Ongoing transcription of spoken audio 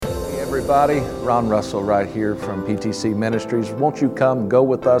everybody. Ron Russell right here from PTC Ministries. Won't you come go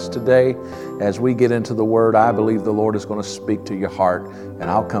with us today as we get into the Word? I believe the Lord is going to speak to your heart, and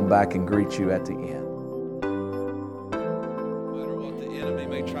I'll come back and greet you at the end. No matter what the enemy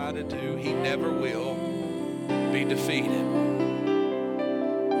may try to do, he never will be defeated.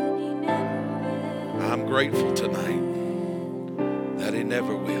 I'm grateful tonight that he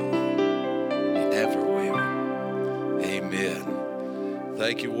never will. He never will. Amen.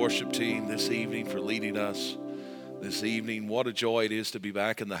 Thank you, worship team, this evening for leading us this evening. What a joy it is to be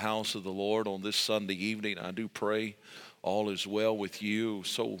back in the house of the Lord on this Sunday evening. I do pray all is well with you.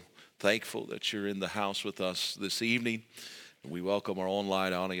 So thankful that you're in the house with us this evening. We welcome our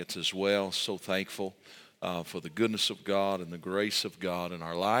online audience as well. So thankful for the goodness of God and the grace of God in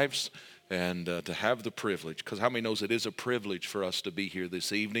our lives, and to have the privilege, because how many knows it is a privilege for us to be here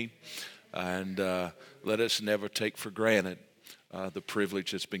this evening, and let us never take for granted the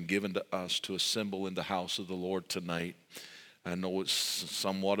privilege that's been given to us to assemble in the house of the Lord tonight. I know it's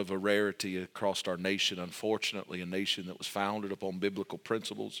somewhat of a rarity across our nation, unfortunately, a nation that was founded upon biblical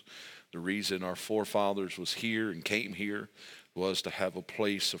principles. The reason our forefathers was here and came here was to have a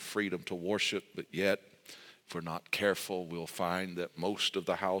place of freedom to worship, but yet, if we're not careful, we'll find that most of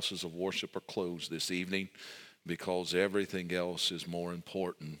the houses of worship are closed this evening because everything else is more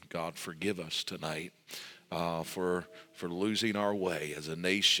important. God forgive us tonight for losing our way as a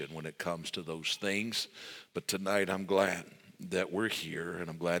nation when it comes to those things. But tonight I'm glad that we're here, and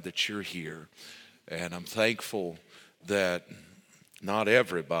I'm glad that you're here, and I'm thankful that not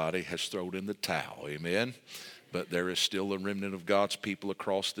everybody has thrown in the towel, amen, but there is still a remnant of God's people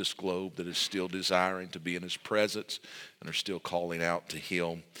across this globe that is still desiring to be in His presence and are still calling out to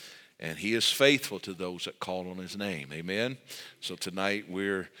Him. And He is faithful to those that call on His name. Amen. So tonight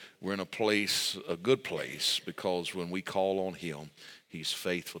we're in a place, a good place, because when we call on Him, He's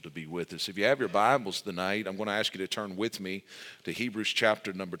faithful to be with us. If you have your Bibles tonight, I'm going to ask you to turn with me to Hebrews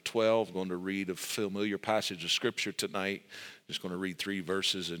chapter number 12. I'm going to read a familiar passage of Scripture tonight. Just going to read 3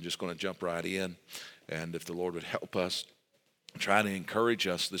 verses and just going to jump right in. And if the Lord would help us, try to encourage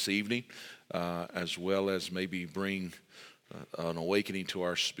us this evening, as well as maybe bring an awakening to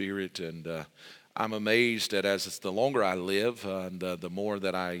our spirit. And I'm amazed that as the longer I live and the more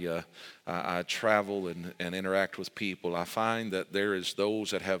that I travel and interact with people, I find that there is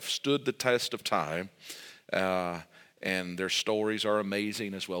those that have stood the test of time, and their stories are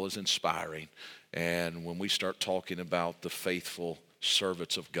amazing as well as inspiring. And when we start talking about the faithful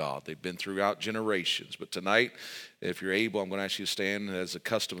servants of God, they've been throughout generations. But tonight, if you're able, I'm going to ask you to stand as a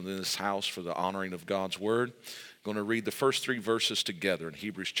custom in this house for the honoring of God's word. Going to read the first 3 verses together in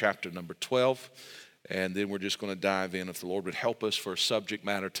Hebrews chapter number 12, and then we're just going to dive in. If the Lord would help us for a subject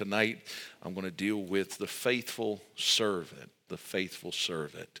matter tonight, I'm going to deal with the faithful servant, the faithful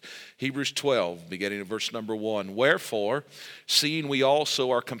servant. Hebrews 12, beginning of verse number 1. Wherefore, seeing we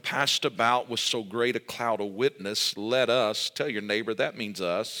also are compassed about with so great a cloud of witness, let us, tell your neighbor, that means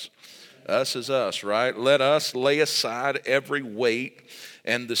us. Us is us, right? Let us lay aside every weight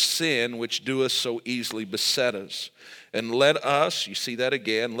and the sin which doeth so easily beset us. And let us, you see that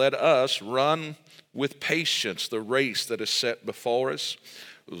again, let us run with patience the race that is set before us,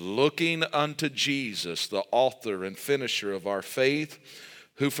 looking unto Jesus, the author and finisher of our faith,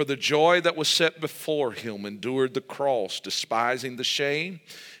 who for the joy that was set before him endured the cross, despising the shame,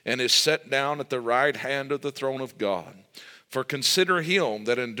 and is set down at the right hand of the throne of God. For consider him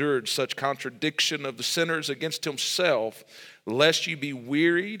that endured such contradiction of the sinners against himself, lest you be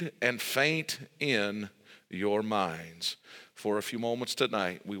wearied and faint in your minds. For a few moments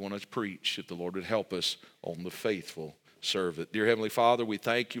tonight, we want to preach, if the Lord would help us, on the faithful servant. Dear Heavenly Father, we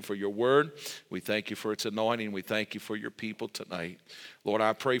thank you for your word. We thank you for its anointing. We thank you for your people tonight. Lord,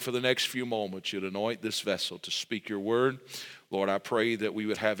 I pray for the next few moments you'd anoint this vessel to speak your word. Lord, I pray that we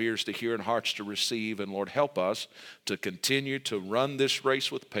would have ears to hear and hearts to receive. And Lord, help us to continue to run this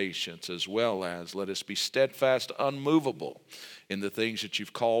race with patience, as well as let us be steadfast, unmovable in the things that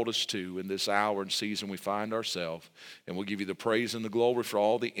you've called us to in this hour and season we find ourselves. And we'll give you the praise and the glory for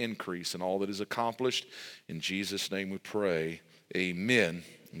all the increase and all that is accomplished. In Jesus' name we pray. Amen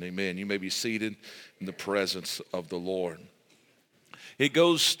and amen. You may be seated in the presence of the Lord. It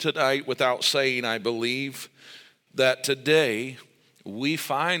goes tonight without saying, I believe, that today we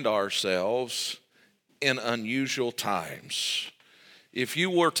find ourselves in unusual times. If you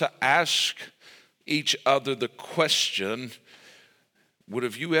were to ask each other the question, would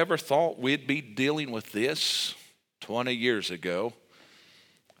have you ever thought we'd be dealing with this 20 years ago?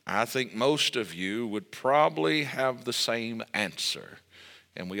 I think most of you would probably have the same answer.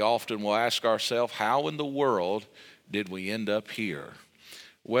 And we often will ask ourselves, how in the world did we end up here?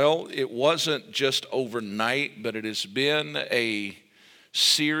 Well, it wasn't just overnight, but it has been a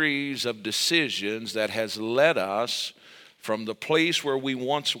series of decisions that has led us from the place where we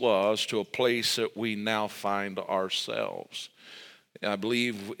once was to a place that we now find ourselves. I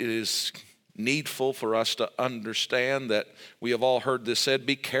believe it is needful for us to understand that we have all heard this said,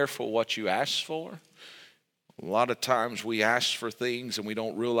 be careful what you ask for. A lot of times we ask for things and we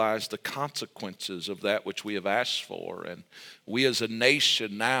don't realize the consequences of that which we have asked for. And we as a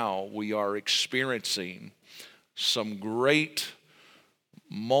nation now, we are experiencing some great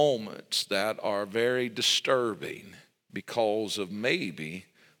moments that are very disturbing because of maybe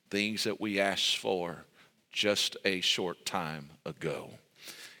things that we asked for just a short time ago.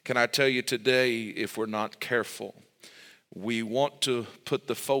 Can I tell you today, if we're not careful, we want to put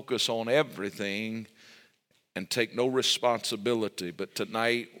the focus on everything and take no responsibility. But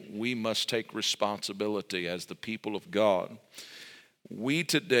tonight, we must take responsibility as the people of God. We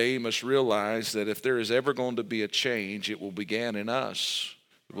today must realize that if there is ever going to be a change, it will begin in us.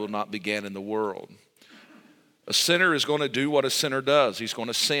 It will not begin in the world. A sinner is going to do what a sinner does. He's going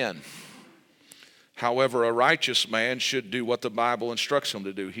to sin. However, a righteous man should do what the Bible instructs him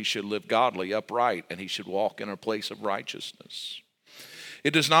to do. He should live godly, upright, and he should walk in a place of righteousness.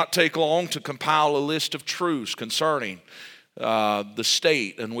 It does not take long to compile a list of truths concerning the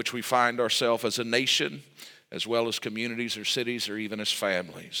state in which we find ourselves as a nation, as well as communities or cities or even as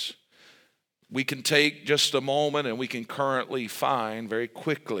families. We can take just a moment and we can currently find very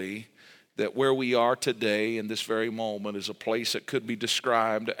quickly that where we are today in this very moment is a place that could be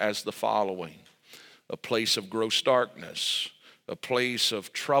described as the following: a place of gross darkness, a place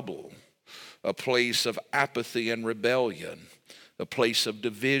of trouble, a place of apathy and rebellion, a place of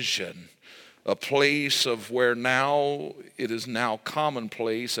division, a place of where now it is now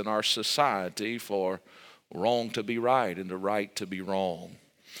commonplace in our society for wrong to be right and the right to be wrong.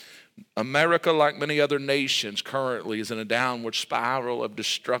 America, like many other nations, currently is in a downward spiral of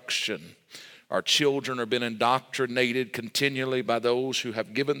destruction. Our children are being indoctrinated continually by those who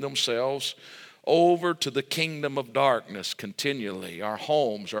have given themselves over to the kingdom of darkness continually. Our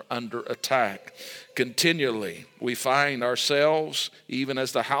homes are under attack continually. We find ourselves, even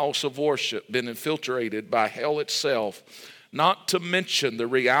as the house of worship, been infiltrated by hell itself, not to mention the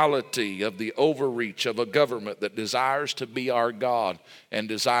reality of the overreach of a government that desires to be our God and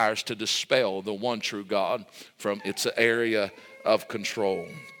desires to dispel the one true God from its area of control.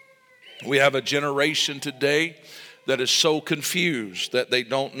 We have a generation today that is so confused that they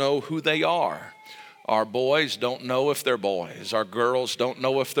don't know who they are. Our boys don't know if they're boys. Our girls don't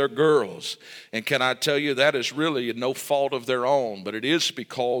know if they're girls. And can I tell you, that is really no fault of their own, but it is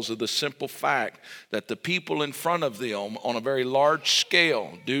because of the simple fact that the people in front of them on a very large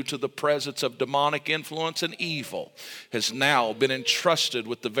scale, due to the presence of demonic influence and evil, has now been entrusted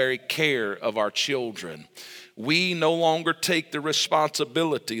with the very care of our children. We no longer take the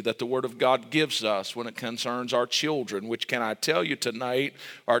responsibility that the Word of God gives us when it concerns our children, which, can I tell you tonight,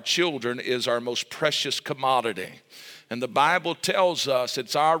 our children is our most precious commodity. And the Bible tells us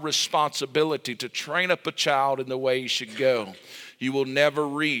it's our responsibility to train up a child in the way he should go. You will never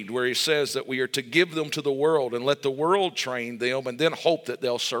read where he says that we are to give them to the world and let the world train them and then hope that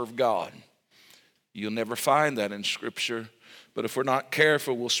they'll serve God. You'll never find that in Scripture. But if we're not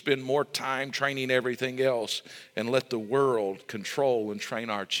careful, we'll spend more time training everything else and let the world control and train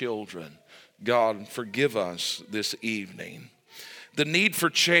our children. God, forgive us this evening. The need for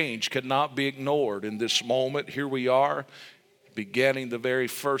change cannot be ignored in this moment. Here we are, beginning the very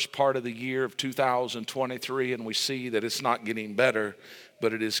first part of the year of 2023, and we see that it's not getting better,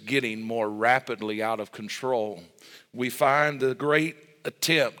 but it is getting more rapidly out of control. We find the great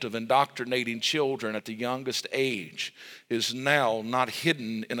attempt of indoctrinating children at the youngest age is now not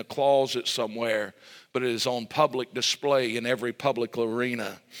hidden in a closet somewhere, but it is on public display in every public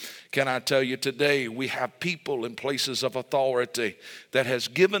arena. Can I tell you today, we have people in places of authority that has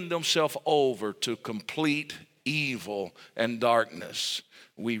given themselves over to complete evil and darkness.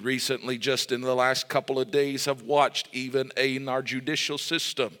 We recently, just in the last couple of days, have watched even in our judicial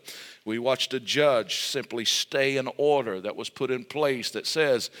system, we watched a judge simply stay an order that was put in place that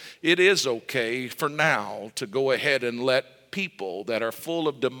says it is okay for now to go ahead and let people that are full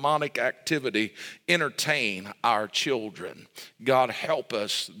of demonic activity entertain our children. God, help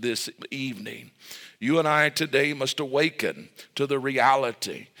us this evening. You and I today must awaken to the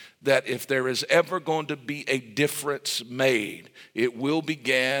reality that if there is ever going to be a difference made, it will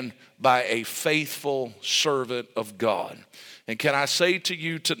begin by a faithful servant of God. And can I say to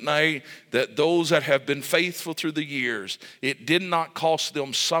you tonight that those that have been faithful through the years, it did not cost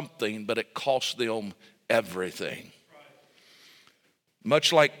them something, but it cost them everything.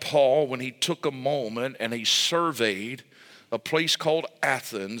 Much like Paul, when he took a moment and he surveyed a place called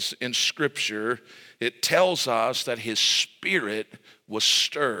Athens in Scripture, it tells us that his spirit was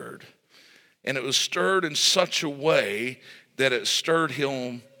stirred. And it was stirred in such a way that it stirred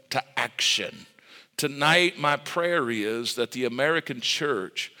him to action. Tonight, my prayer is that the American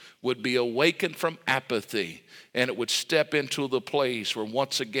church would be awakened from apathy and it would step into the place where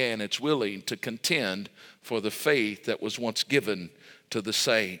once again it's willing to contend for the faith that was once given to the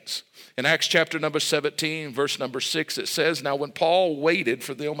saints. In Acts chapter number 17, verse number 6, it says, "Now when Paul waited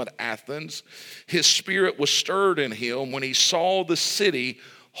for them at Athens, his spirit was stirred in him when he saw the city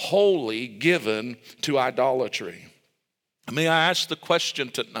wholly given to idolatry." May I ask the question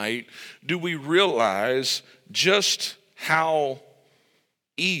tonight, do we realize just how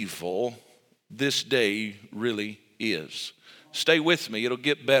evil this day really is? Stay with me. It'll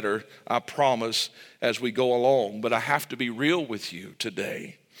get better, I promise, as we go along. But I have to be real with you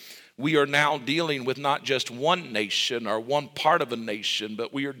today. We are now dealing with not just one nation or one part of a nation,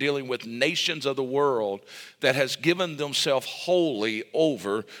 but we are dealing with nations of the world that has given themselves wholly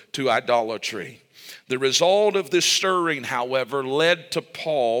over to idolatry. The result of this stirring, however, led to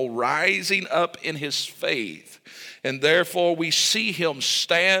Paul rising up in his faith. And therefore we see him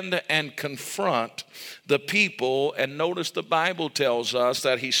stand and confront the people. And notice the Bible tells us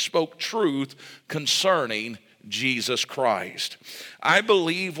that he spoke truth concerning Jesus Christ. I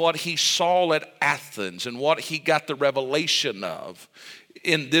believe what he saw at Athens and what he got the revelation of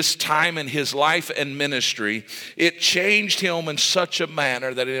in this time in his life and ministry, it changed him in such a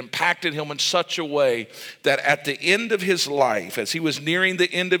manner that it impacted him in such a way that at the end of his life, as he was nearing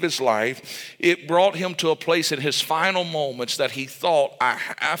the end of his life, it brought him to a place in his final moments that he thought, I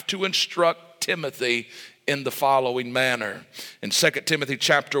have to instruct Timothy in the following manner. In 2 Timothy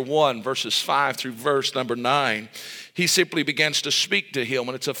chapter 1, verses 5 through verse number 9, he simply begins to speak to him,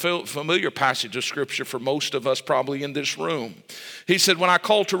 and it's a familiar passage of Scripture for most of us probably in this room. He said, "When I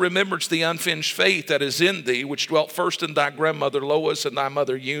call to remembrance the unfinished faith that is in thee, which dwelt first in thy grandmother Lois and thy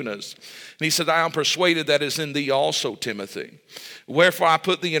mother Eunice." And he said, "I am persuaded that is in thee also, Timothy. Wherefore I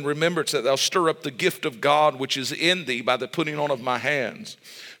put thee in remembrance that thou stir up the gift of God which is in thee by the putting on of my hands.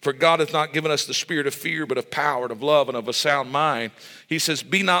 For God hath not given us the spirit of fear, but of power and of love and of a sound mind." He says,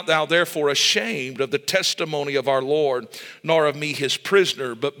 "Be not thou therefore ashamed of the testimony of our Lord, nor of me his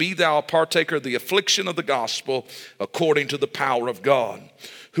prisoner, but be thou a partaker of the affliction of the gospel according to the power of God,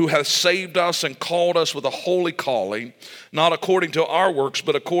 who hath saved us and called us with a holy calling, not according to our works,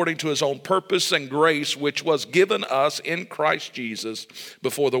 but according to his own purpose and grace, which was given us in Christ Jesus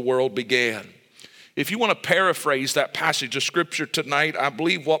before the world began." If you want to paraphrase that passage of Scripture tonight, I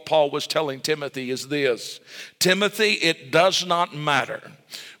believe what Paul was telling Timothy is this: Timothy, it does not matter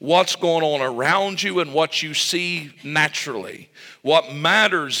what's going on around you and what you see naturally. What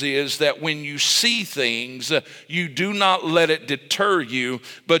matters is that when you see things, you do not let it deter you,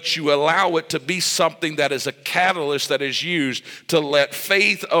 but you allow it to be something that is a catalyst that is used to let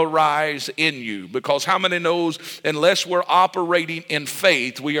faith arise in you. Because how many knows unless we're operating in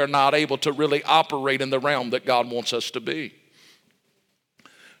faith, we are not able to really operate in the realm that God wants us to be?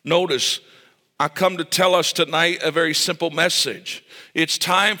 Notice, I come to tell us tonight a very simple message. It's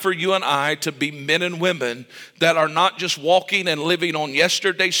time for you and I to be men and women that are not just walking and living on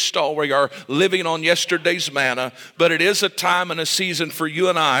yesterday's story or living on yesterday's manna, but it is a time and a season for you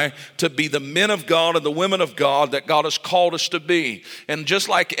and I to be the men of God and the women of God that God has called us to be. And just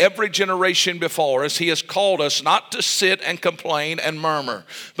like every generation before us, he has called us not to sit and complain and murmur,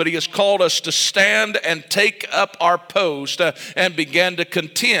 but he has called us to stand and take up our post and begin to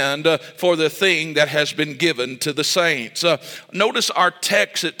contend for the thing that has been given to the saints. Notice our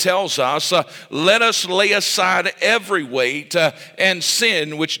text, it tells us, let us lay aside every weight and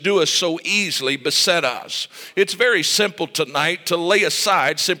sin which doeth so easily beset us. It's very simple tonight. To lay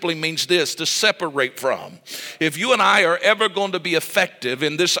aside simply means this: to separate from. If you and I are ever going to be effective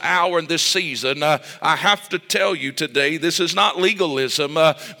in this hour and this season, I have to tell you today, this is not legalism,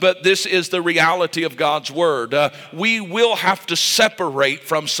 but this is the reality of God's word. We will have to separate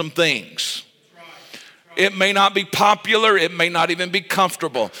from some things. It may not be popular, it may not even be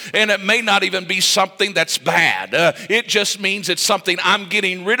comfortable, and it may not even be something that's bad. It just means it's something I'm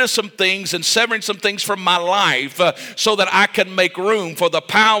getting rid of some things and severing some things from my life so that I can make room for the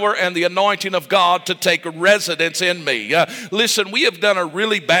power and the anointing of God to take residence in me. Listen, we have done a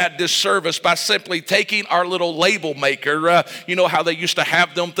really bad disservice by simply taking our little label maker. You know how they used to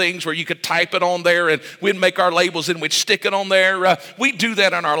have them things where you could type it on there and we'd make our labels and we'd stick it on there? We do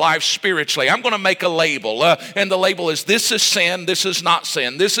that in our lives spiritually. I'm going to make a label. label. And the label is, this is sin, this is not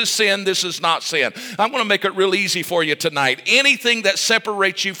sin. This is sin, this is not sin. I'm going to make it real easy for you tonight. Anything that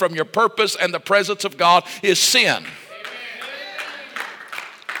separates you from your purpose and the presence of God is sin.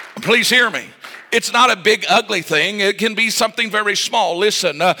 Please hear me. It's not a big, ugly thing. It can be something very small.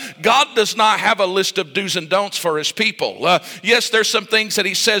 Listen, God does not have a list of do's and don'ts for his people. Yes, there's some things that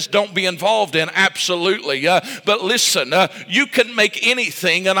he says don't be involved in, absolutely. But listen, you can make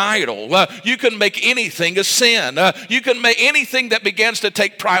anything an idol. You can make anything a sin. You can make anything that begins to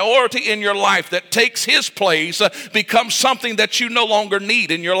take priority in your life, that takes his place, becomes something that you no longer need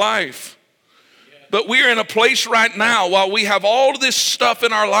in your life. But we're in a place right now while we have all this stuff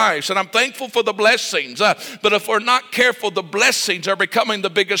in our lives, and I'm thankful for the blessings, but if we're not careful, the blessings are becoming the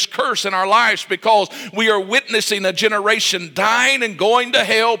biggest curse in our lives, because we are witnessing a generation dying and going to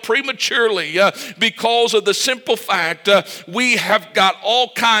hell prematurely because of the simple fact we have got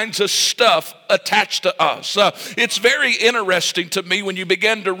all kinds of stuff attached to us. It's very interesting to me when you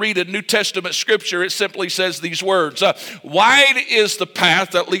begin to read a New Testament scripture. It simply says these words, wide is the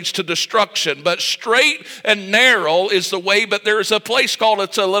path that leads to destruction, but straight and narrow is the way, but there's a place called,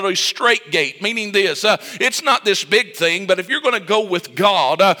 it's a little straight gate, meaning this, it's not this big thing, but if you're going to go with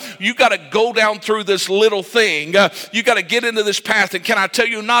God, you got to go down through this little thing. You got to get into this path, and can I tell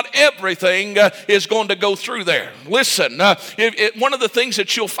you, not everything is going to go through there. Listen, one of the things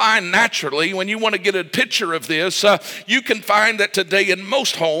that you'll find naturally when you want to get a picture of this, you can find that today in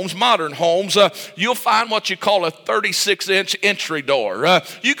most homes, modern homes, you'll find what you call a 36-inch entry door.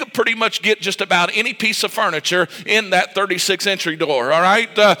 You can pretty much get just about any piece of furniture in that 36 entry door, all right?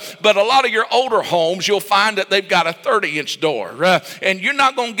 But a lot of your older homes, you'll find that they've got a 30-inch door, and you're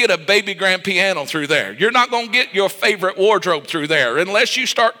not going to get a baby grand piano through there. You're not going to get your favorite wardrobe through there unless you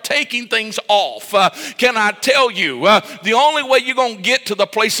start taking things off. Can I tell you, the only way you're going to get to the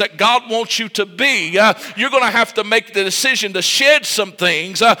place that God wants you to be, you're going to have to make the decision to shed some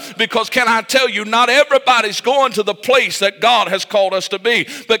things, because can I tell you, not everybody's going to the place that God has called us to be.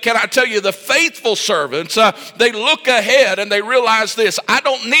 But can I tell you, the faithful servants, they look ahead and they realize this, I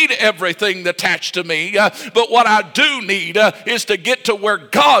don't need everything attached to me, but what I do need is to get to where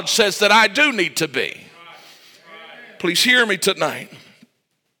God says that I do need to be. Please hear me tonight.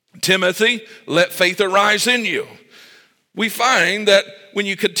 Timothy, let faith arise in you. We find that when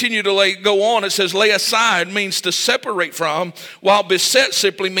you continue to go on, it says lay aside means to separate from, while beset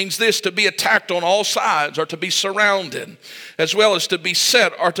simply means this, to be attacked on all sides or to be surrounded, as well as to be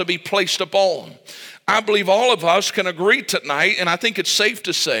set or to be placed upon. I believe all of us can agree tonight, and I think it's safe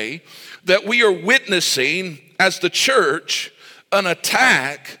to say that we are witnessing as the church an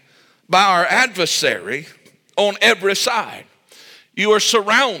attack by our adversary on every side. You are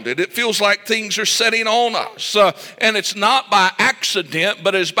surrounded. It feels like things are setting on us. And it's not by accident,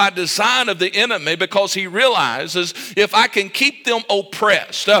 but it's by design of the enemy, because he realizes if I can keep them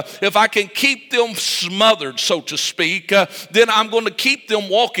oppressed, if I can keep them smothered, so to speak, then I'm going to keep them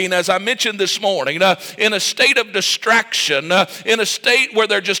walking, as I mentioned this morning, in a state of distraction, in a state where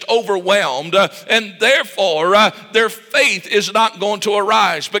they're just overwhelmed, and therefore their faith is not going to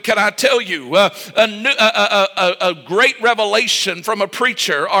arise. But can I tell you, a great revelation from a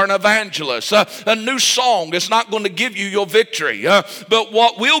preacher or an evangelist, a new song is not going to give you your victory. But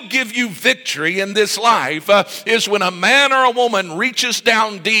what will give you victory in this life is when a man or a woman reaches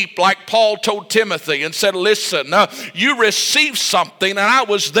down deep, like Paul told Timothy and said, listen, you received something, and I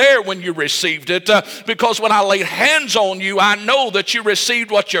was there when you received it, because when I laid hands on you, I know that you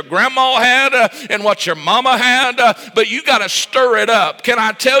received what your grandma had and what your mama had, but you got to stir it up. Can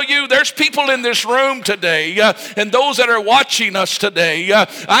I tell you, there's people in this room today, and those that are watching us today,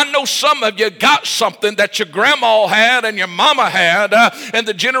 I know some of you got something that your grandma had and your mama had and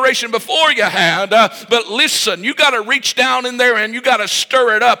the generation before you had, but listen, you got to reach down in there and you got to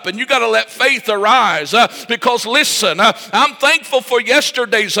stir it up and you got to let faith arise, because listen, I'm thankful for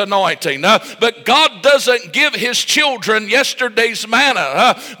yesterday's anointing, but God doesn't give his children yesterday's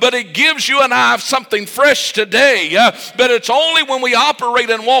manna, but he gives you and I something fresh today, but it's only when we operate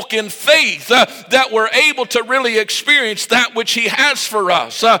and walk in faith that we're able to really experience that which he has for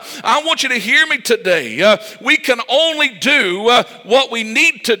us. I want you to hear me today. We can only do what we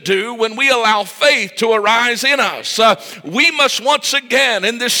need to do when we allow faith to arise in us. We must once again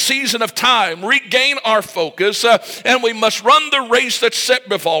in this season of time regain our focus, and we must run the race that's set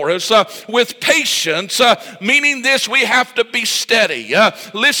before us with patience, meaning this, we have to be steady.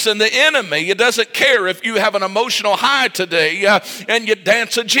 Listen, the enemy, it doesn't care if you have an emotional high today and you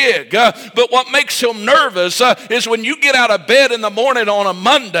dance a jig, but what makes him nervous is when you get out of bed bed in the morning on a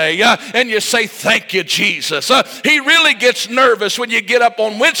Monday and you say, thank you, Jesus. He really gets nervous when you get up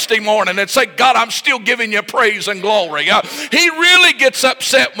on Wednesday morning and say, God, I'm still giving you praise and glory. He really gets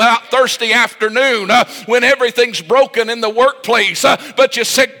upset about Thursday afternoon when everything's broken in the workplace. But you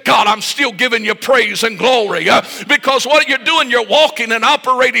say, God, I'm still giving you praise and glory. Because what you're doing, you're walking and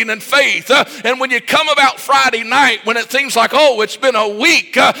operating in faith. And when you come about Friday night, when it seems like, oh, it's been a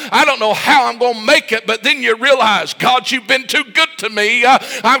week, I don't know how I'm going to make it, but then you realize, God, you've been too good to me.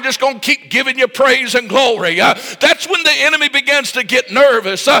 I'm just going to keep giving you praise and glory. That's when the enemy begins to get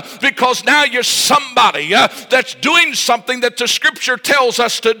nervous because now you're somebody that's doing something that the scripture tells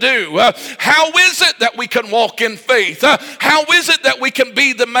us to do. How is it that we can walk in faith? How is it that we can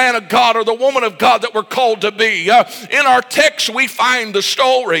be the man of God or the woman of God that we're called to be? In our text, we find the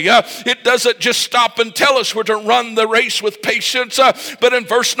story. It doesn't just stop and tell us we're to run the race with patience, but in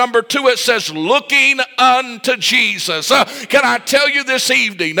verse number 2, it says, looking unto Jesus. Can I tell you this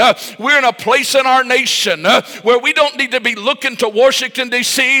evening, we're in a place in our nation where we don't need to be looking to Washington,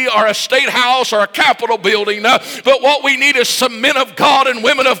 D.C. or a state house or a Capitol building, but what we need is some men of God and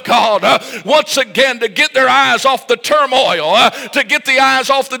women of God, once again, to get their eyes off the turmoil, to get the eyes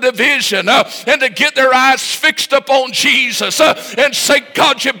off the division, and to get their eyes fixed upon Jesus and say,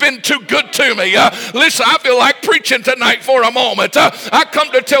 God, you've been too good to me. Listen, I feel like preaching tonight for a moment. I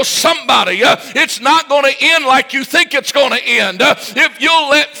come to tell somebody it's not going to end like you think it's going to end if you'll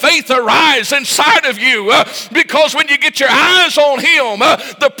let faith arise inside of you, because when you get your eyes on Him,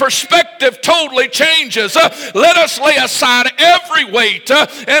 the perspective totally changes. Let us lay aside every weight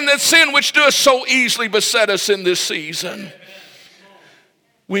and the sin which doeth so easily beset us in this season.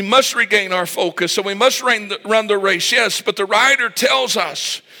 We must regain our focus, and we must run the race, yes, but the writer tells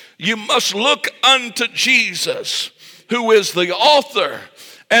us you must look unto Jesus, who is the author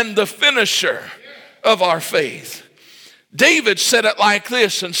and the finisher of our faith. David said it like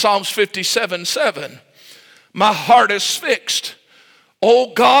this in Psalms 57:7. My heart is fixed.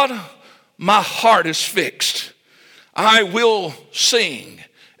 Oh God, my heart is fixed. I will sing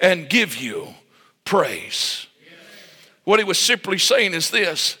and give you praise. What he was simply saying is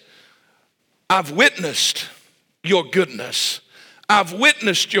this: I've witnessed your goodness. I've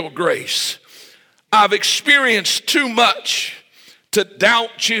witnessed your grace. I've experienced too much to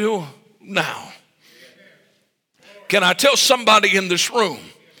doubt you now. Can I tell somebody in this room,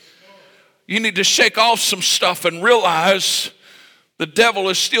 you need to shake off some stuff and realize the devil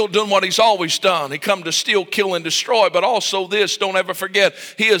is still doing what he's always done. He come to steal, kill, and destroy, but also this, don't ever forget,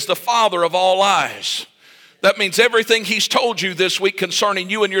 he is the father of all lies. That means everything he's told you this week concerning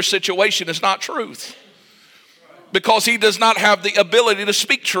you and your situation is not truth, because he does not have the ability to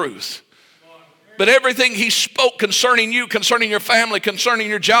speak truth. But everything he spoke concerning you, concerning your family, concerning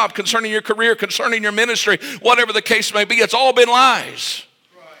your job, concerning your career, concerning your ministry, whatever the case may be, it's all been lies.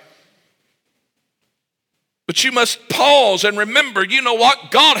 But you must pause and remember, you know what?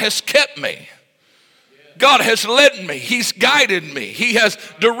 God has kept me. God has led me. He's guided me. He has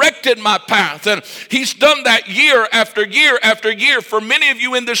directed my path. And he's done that year after year after year for many of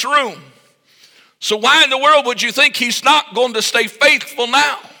you in this room. So why in the world would you think he's not going to stay faithful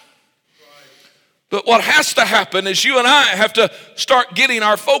now? But what has to happen is you and I have to start getting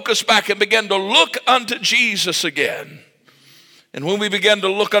our focus back and begin to look unto Jesus again. And when we begin to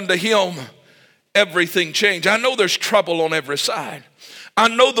look unto him, everything changed. I know there's trouble on every side. I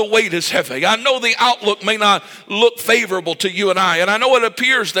know the weight is heavy. I know the outlook may not look favorable to you and I. And I know it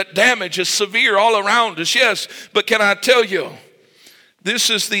appears that damage is severe all around us, yes. But can I tell you, this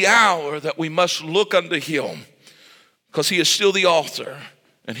is the hour that we must look unto him, because he is still the author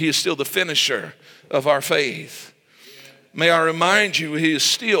and he is still the finisher of our faith. May I remind you, he is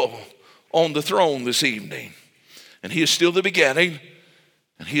still on the throne this evening. And he is still the beginning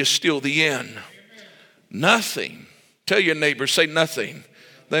and he is still the end. Nothing. Tell your neighbor, say nothing.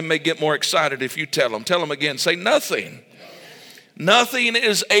 They may get more excited if you tell them. Tell them again, say nothing. Nothing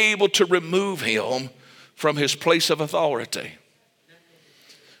is able to remove him from his place of authority.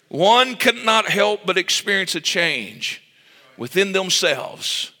 One cannot help but experience a change within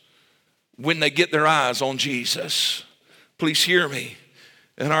themselves when they get their eyes on Jesus. Please hear me.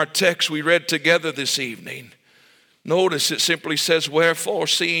 In our text we read together this evening, notice it simply says, wherefore,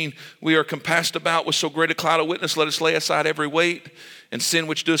 seeing we are compassed about with so great a cloud of witness, let us lay aside every weight and sin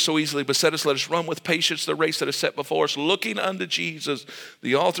which does so easily beset us. Let us run with patience the race that is set before us, looking unto Jesus,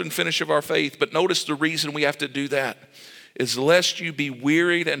 the author and finisher of our faith. But notice the reason we have to do that is lest you be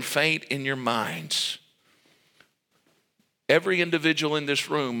wearied and faint in your minds. Every individual in this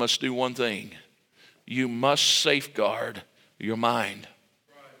room must do one thing. You must safeguard your mind.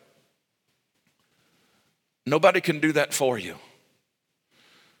 Nobody can do that for you.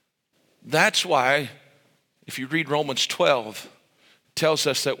 That's why, if you read Romans 12, it tells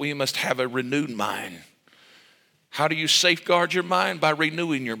us that we must have a renewed mind. How do you safeguard your mind? By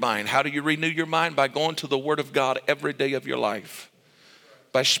renewing your mind. How do you renew your mind? By going to the Word of God every day of your life.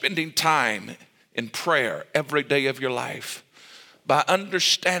 By spending time in prayer every day of your life. By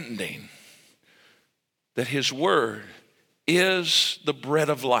understanding that His Word is the bread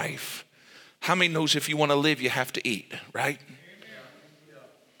of life. How many knows if you want to live, you have to eat, right?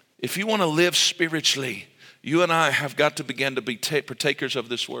 If you want to live spiritually, you and I have got to begin to be partakers of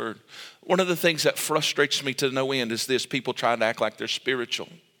this word. One of the things that frustrates me to no end is this: people trying to act like they're spiritual.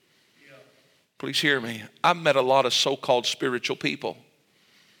 Please hear me. I've met a lot of so-called spiritual people.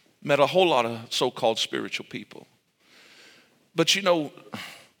 Met a whole lot of so-called spiritual people. But you know,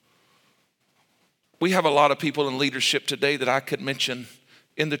 we have a lot of people in leadership today that I could mention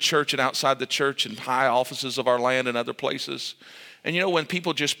in the church and outside the church and high offices of our land and other places. And you know, when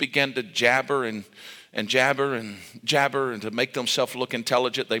people just begin to jabber and jabber and jabber and to make themselves look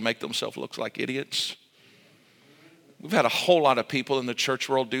intelligent, they make themselves look like idiots. We've had a whole lot of people in the church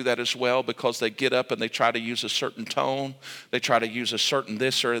world do that as well, because they get up and they try to use a certain tone. They try to use a certain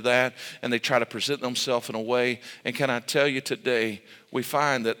this or that, and they try to present themselves in a way. And can I tell you today, we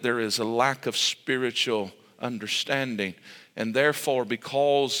find that there is a lack of spiritual understanding. And therefore,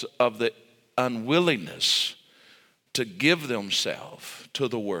 because of the unwillingness to give themselves to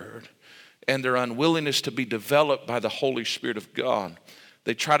the Word and their unwillingness to be developed by the Holy Spirit of God,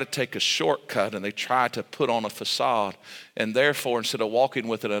 they try to take a shortcut and they try to put on a facade. And therefore, instead of walking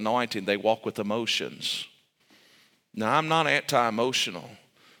with an anointing, they walk with emotions. Now, I'm not anti-emotional,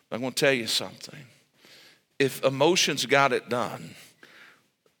 but I'm going to tell you something. If emotions got it done,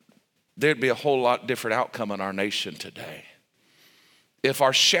 there'd be a whole lot different outcome in our nation today. If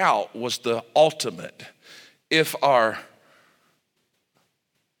our shout was the ultimate, I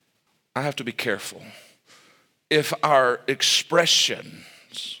have to be careful. If our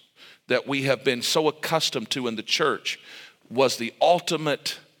expressions that we have been so accustomed to in the church was the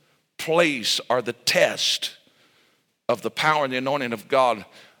ultimate place or the test of the power and the anointing of God,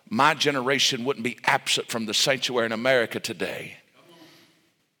 my generation wouldn't be absent from the sanctuary in America today.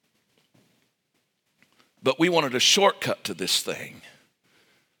 But we wanted a shortcut to this thing.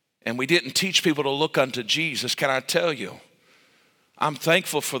 And we didn't teach people to look unto Jesus. Can I tell you? I'm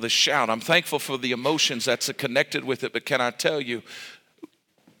thankful for the shout. I'm thankful for the emotions that's connected with it. But can I tell you,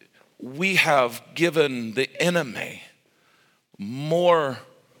 we have given the enemy more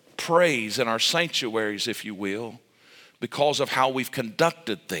praise in our sanctuaries, if you will, because of how we've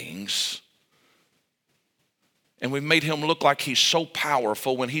conducted things. And we've made him look like he's so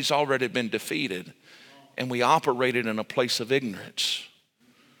powerful when he's already been defeated. And we operated in a place of ignorance.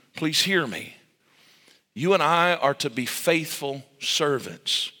 Please hear me. You and I are to be faithful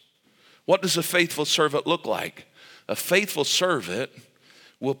servants. What does a faithful servant look like? A faithful servant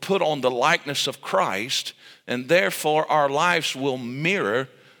will put on the likeness of Christ, and therefore our lives will mirror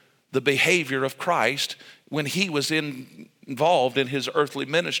the behavior of Christ when he was involved in his earthly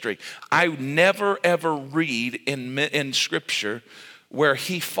ministry. I never ever read in Scripture where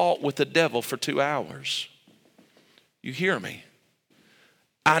he fought with the devil for 2 hours. You hear me?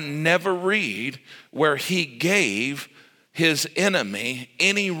 I never read where he gave his enemy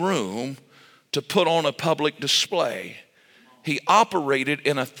any room to put on a public display. He operated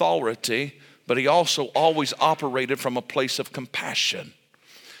in authority, but he also always operated from a place of compassion.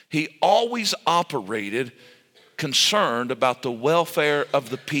 He always operated concerned about the welfare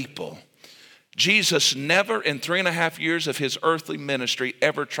of the people. Jesus never in 3.5 years of his earthly ministry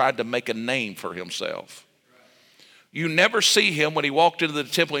ever tried to make a name for himself. You never see him when he walked into the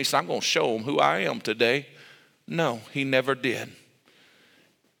temple and he said, I'm going to show them who I am today. No, he never did.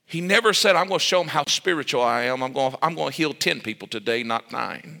 He never said, I'm going to show them how spiritual I am. I'm going to heal 10 people today, not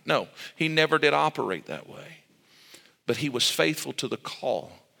 9. No, he never did operate that way. But he was faithful to the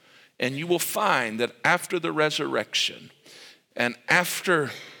call. And you will find that after the resurrection and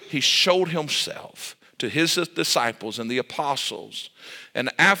after he showed himself to his disciples and the apostles, and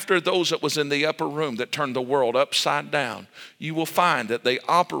after those that was in the upper room that turned the world upside down, you will find that they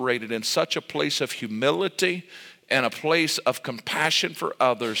operated in such a place of humility and a place of compassion for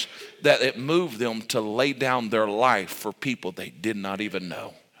others that it moved them to lay down their life for people they did not even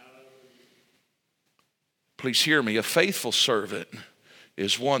know. Please hear me. A faithful servant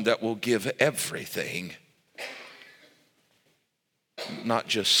is one that will give everything, not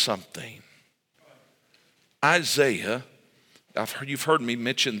just something. Isaiah, you've heard me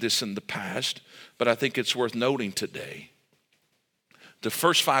mention this in the past, but I think it's worth noting today. The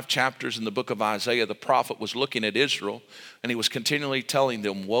first 5 chapters in the book of Isaiah, the prophet was looking at Israel, and he was continually telling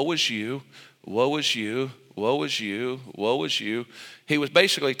them, woe is you, woe is you, woe is you, woe is you. He was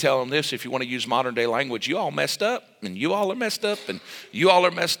basically telling them this, if you want to use modern day language, you all messed up, and you all are messed up, and you all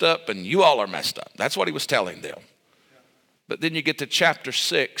are messed up, and you all are messed up. That's what he was telling them. But then you get to chapter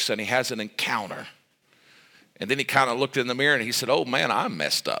 6, and he has an encounter. And then he kind of looked in the mirror, and he said, oh man, I'm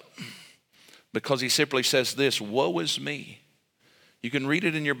messed up. Because he simply says this, woe is me. You can read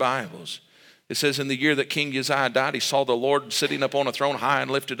it in your Bibles. It says, in the year that King Uzziah died, he saw the Lord sitting up on a throne high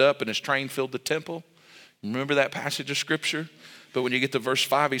and lifted up, and his train filled the temple. Remember that passage of Scripture? But when you get to verse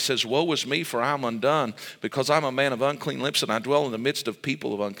 5, he says, woe is me, for I am undone, because I'm a man of unclean lips, and I dwell in the midst of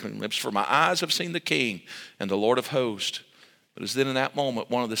people of unclean lips. For my eyes have seen the King and the Lord of hosts. But as then in that moment,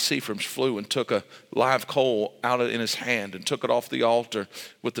 one of the Sephims flew and took a live coal out in his hand and took it off the altar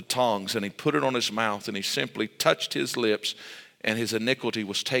with the tongs, and he put it on his mouth, and he simply touched his lips, and his iniquity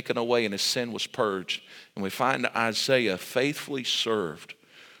was taken away, and his sin was purged. And we find that Isaiah faithfully served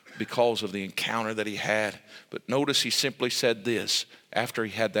because of the encounter that he had. But notice he simply said this after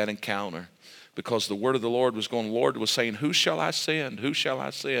he had that encounter, because the word of the Lord was going, the Lord was saying, who shall I send? Who shall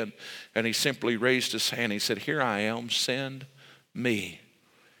I send? And he simply raised his hand. He said, here I am, send me.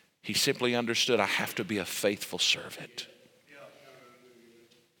 He simply understood, I have to be a faithful servant.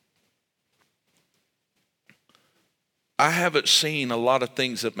 I haven't seen a lot of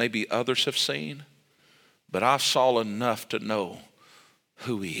things that maybe others have seen, but I saw enough to know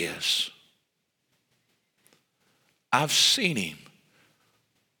who he is. I've seen him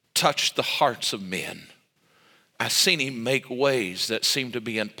touch the hearts of men. I've seen him make ways that seem to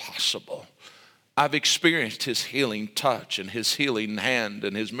be impossible. I've experienced his healing touch and his healing hand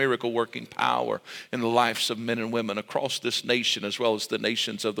and his miracle working power in the lives of men and women across this nation as well as the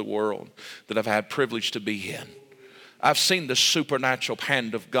nations of the world that I've had privilege to be in. I've seen the supernatural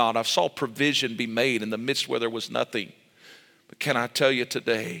hand of God. I've saw provision be made in the midst where there was nothing. But can I tell you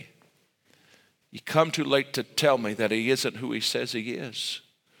today, you come too late to tell me that he isn't who he says he is.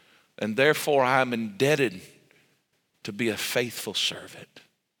 And therefore I'm indebted to be a faithful servant.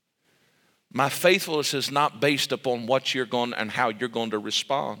 My faithfulness is not based upon what you're going and how you're going to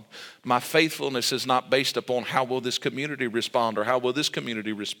respond. My faithfulness is not based upon how will this community respond or how will this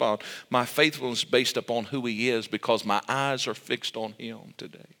community respond. My faithfulness is based upon who he is, because my eyes are fixed on him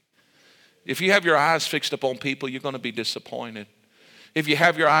today. If you have your eyes fixed upon people, you're going to be disappointed. If you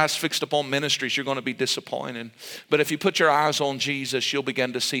have your eyes fixed upon ministries, you're going to be disappointed. But if you put your eyes on Jesus, you'll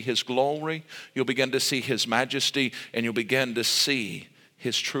begin to see his glory, you'll begin to see his majesty, and you'll begin to see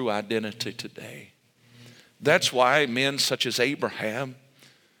his true identity today. That's why men such as Abraham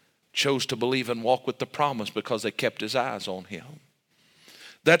chose to believe and walk with the promise, because they kept his eyes on him.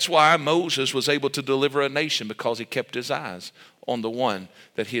 That's why Moses was able to deliver a nation, because he kept his eyes on the one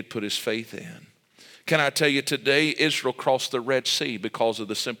that he had put his faith in. Can I tell you today, Israel crossed the Red Sea because of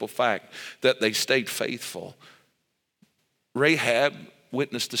the simple fact that they stayed faithful. Rahab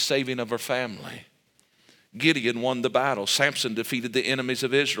witnessed the saving of her family. Gideon won the battle. Samson defeated the enemies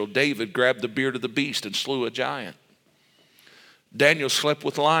of Israel. David grabbed the beard of the beast and slew a giant. Daniel slept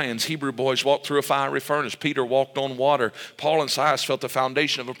with lions. Hebrew boys walked through a fiery furnace. Peter walked on water. Paul and Silas felt the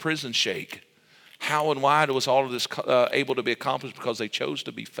foundation of a prison shake. How and why was all of this able to be accomplished? Because they chose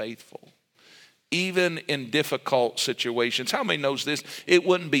to be faithful. Even in difficult situations. How many knows this? It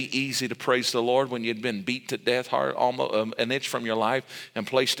wouldn't be easy to praise the Lord when you'd been beat to death, almost an inch from your life, and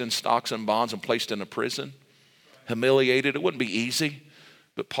placed in stocks and bonds and placed in a prison. Humiliated. It wouldn't be easy.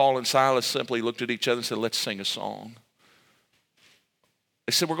 But Paul and Silas simply looked at each other and said, let's sing a song.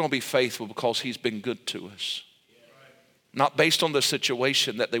 They said, we're going to be faithful because he's been good to us. Not based on the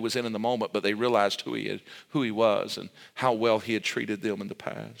situation that they was in the moment, but they realized who he was and how well he had treated them in the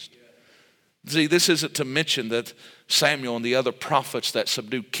past. See, this isn't to mention that Samuel and the other prophets that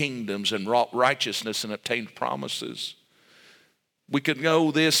subdued kingdoms and wrought righteousness and obtained promises. We could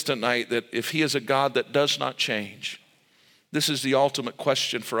know this tonight, that if he is a God that does not change, this is the ultimate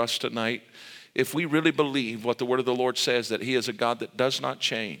question for us tonight. If we really believe what the word of the Lord says, that he is a God that does not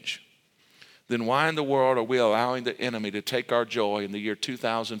change, then why in the world are we allowing the enemy to take our joy in the year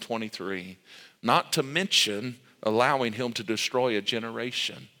 2023? Not to mention allowing him to destroy a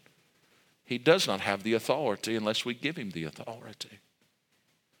generation. He does not have the authority unless we give him the authority.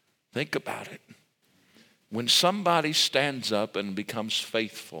 Think about it. When somebody stands up and becomes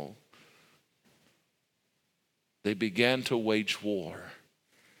faithful, they begin to wage war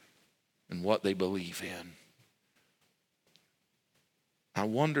in what they believe in. I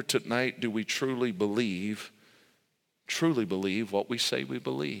wonder tonight, do we truly believe what we say we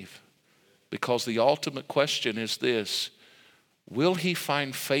believe? Because the ultimate question is this: will he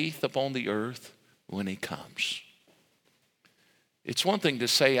find faith upon the earth when he comes? It's one thing to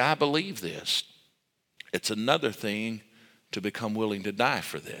say, I believe this. It's another thing to become willing to die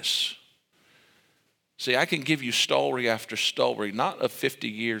for this. See, I can give you story after story, not of 50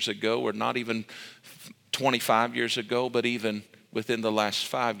 years ago or not even 25 years ago, but even within the last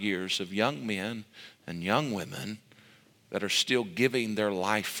 5 years of young men and young women that are still giving their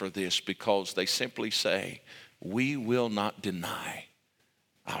life for this because they simply say, we will not deny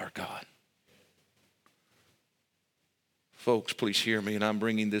our God. Folks, please hear me, and I'm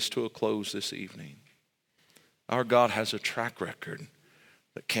bringing this to a close this evening. Our God has a track record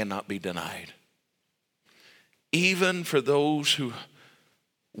that cannot be denied. Even for those who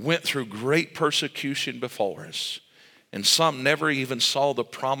went through great persecution before us, and some never even saw the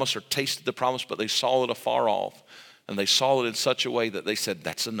promise or tasted the promise, but they saw it afar off, and they saw it in such a way that they said,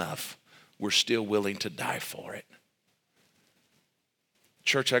 that's enough. We're still willing to die for it.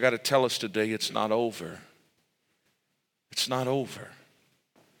 Church, I got to tell us today, it's not over. It's not over.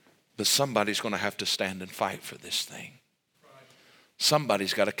 But somebody's going to have to stand and fight for this thing.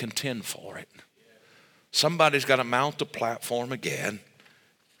 Somebody's got to contend for it. Somebody's got to mount a platform again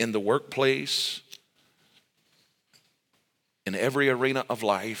in the workplace, in every arena of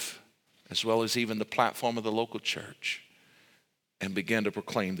life, as well as even the platform of the local church, and begin to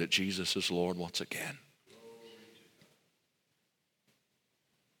proclaim that Jesus is Lord once again.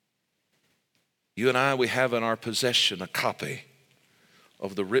 You and I, we have in our possession a copy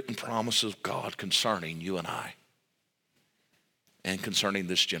of the written promises of God concerning you and I and concerning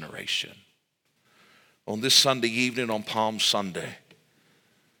this generation. On this Sunday evening, on Palm Sunday,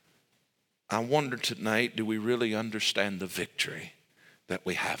 I wonder tonight, do we really understand the victory that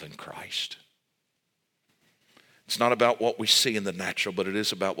we have in Christ? It's not about what we see in the natural, but it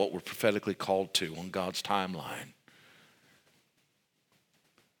is about what we're prophetically called to on God's timeline.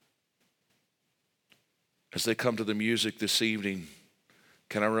 As they come to the music this evening,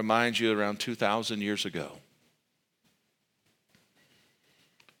 can I remind you around 2,000 years ago,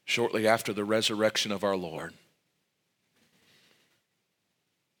 shortly after the resurrection of our Lord,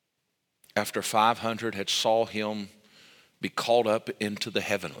 after 500 had saw him be called up into the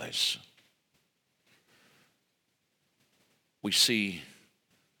heavenlies, we see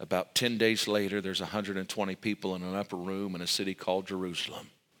about 10 days later, there's 120 people in an upper room in a city called Jerusalem.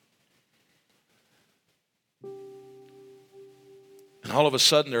 And all of a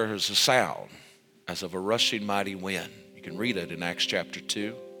sudden there is a sound as of a rushing mighty wind. You can read it in Acts chapter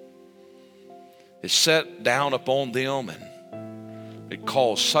 2. It set down upon them, and it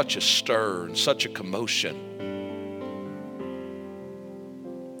caused such a stir and such a commotion.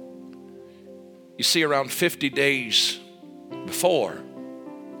 You see, around 50 days before,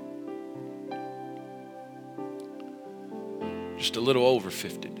 just a little over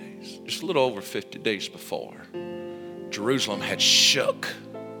 50 days before, Jerusalem had shook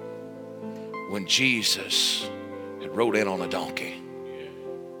when Jesus had rode in on a donkey.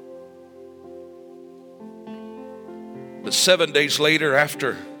 But 7 days later,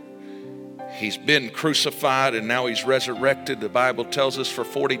 after he's been crucified and now he's resurrected, the Bible tells us for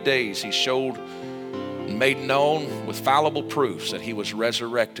 40 days he showed and made known with fallible proofs that he was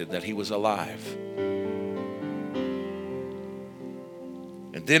resurrected, that he was alive.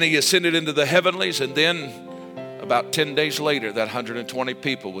 And then he ascended into the heavenlies, and then about 10 days later, that 120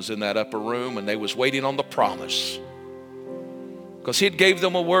 people was in that upper room, and they was waiting on the promise. Because he had gave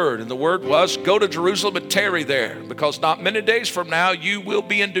them a word, and the word was, go to Jerusalem and tarry there, because not many days from now you will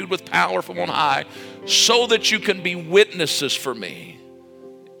be endued with power from on high, so that you can be witnesses for me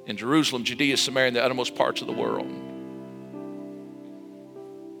in Jerusalem, Judea, Samaria, and the uttermost parts of the world.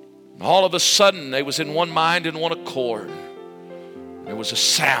 And all of a sudden, they was in one mind and one accord. There was a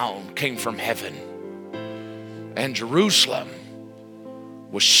sound came from heaven. And Jerusalem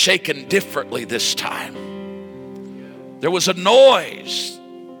was shaken differently this time. There was a noise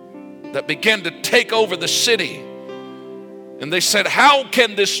that began to take over the city. And they said, how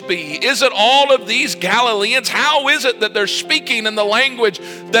can this be? Is it all of these Galileans? How is it that they're speaking in the language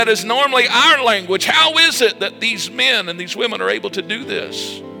that is normally our language? How is it that these men and these women are able to do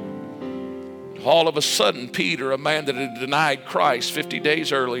this? All of a sudden, Peter, a man that had denied Christ 50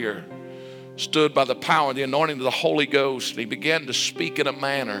 days earlier, stood by the power and the anointing of the Holy Ghost, and he began to speak in a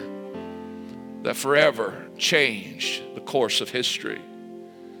manner that forever changed the course of history.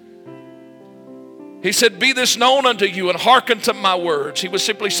 He said, be this known unto you and hearken to my words. He was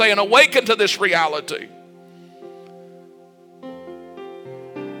simply saying, awaken to this reality.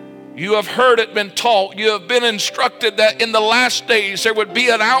 You have heard it been taught. You have been instructed that in the last days there would be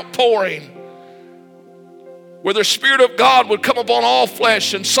an outpouring where the Spirit of God would come upon all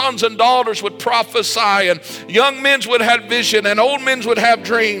flesh, and sons and daughters would prophesy, and young men would have vision, and old men would have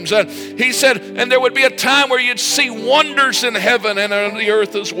dreams. And he said, and there would be a time where you'd see wonders in heaven and on the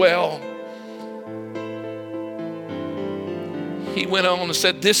earth as well. He went on and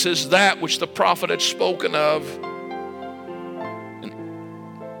said, this is that which the prophet had spoken of.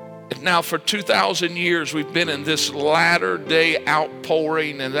 And now for 2,000 years, we've been in this latter day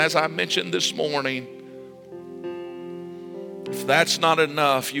outpouring. And as I mentioned this morning, if that's not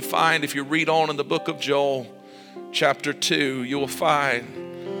enough, you find, if you read on in the book of Joel, chapter 2, you will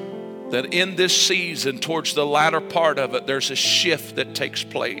find that in this season, towards the latter part of it, there's a shift that takes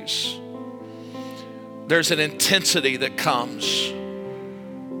place. There's an intensity that comes.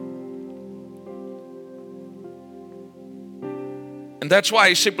 And that's why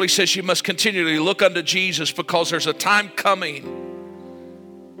he simply says you must continually look unto Jesus, because there's a time coming.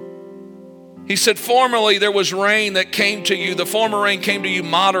 He said, formerly there was rain that came to you. The former rain came to you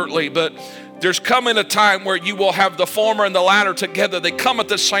moderately, but there's coming a time where you will have the former and the latter together. They come at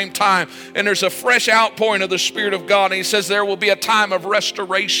the same time, and there's a fresh outpouring of the Spirit of God. And he says there will be a time of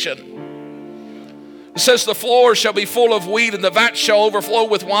restoration. It says the floor shall be full of wheat, and the vat shall overflow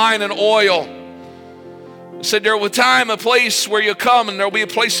with wine and oil. It said there will be a time, a place where you come, and there will be a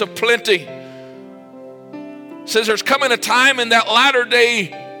place of plenty. It says there's coming a time in that latter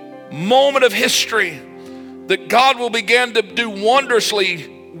day moment of history that God will begin to do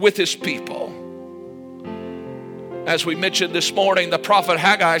wondrously with his people. As we mentioned this morning, the prophet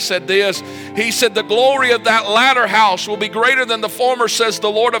Haggai said this. He said, the glory of that latter house will be greater than the former, says the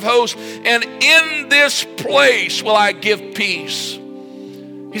Lord of hosts, and in this place will I give peace.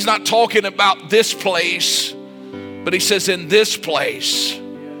 He's not talking about this place, but he says in this place.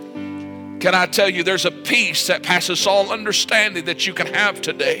 Can I tell you, there's a peace that passes all understanding that you can have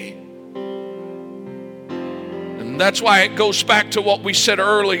today. And that's why it goes back to what we said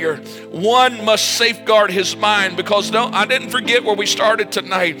earlier. One must safeguard his mind, because I didn't forget where we started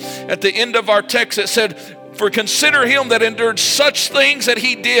tonight. At the end of our text it said, for consider him that endured such things that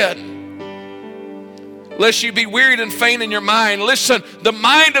he did, lest you be wearied and faint in your mind. Listen, the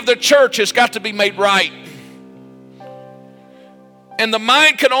mind of the church has got to be made right. And the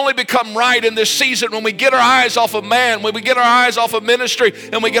mind can only become right in this season when we get our eyes off of man, when we get our eyes off of ministry,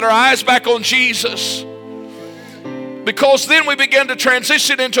 and we get our eyes back on Jesus. Because then we begin to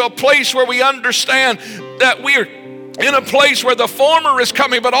transition into a place where we understand that we're in a place where the former is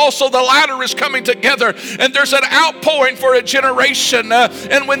coming, but also the latter is coming together. And there's an outpouring for a generation.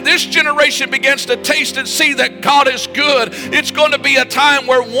 And when this generation begins to taste and see that God is good, it's going to be a time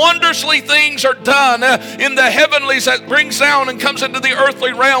where wondrously things are done in the heavenlies that brings down and comes into the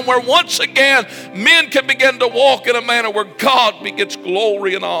earthly realm, where once again men can begin to walk in a manner where God gets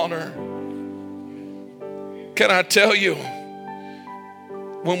glory and honor. Can I tell you,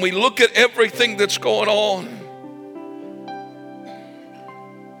 when we look at everything that's going on,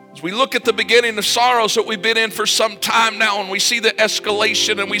 as we look at the beginning of sorrows that we've been in for some time now, and we see the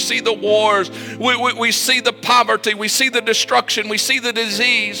escalation, and we see the wars, we see the poverty, we see the destruction, we see the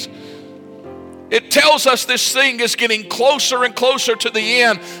disease, it tells us this thing is getting closer and closer to the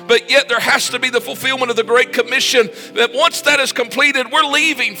end. But yet there has to be the fulfillment of the Great Commission, that once that is completed, we're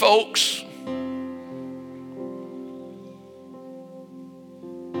leaving, folks.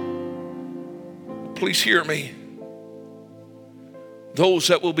 Please hear me. Those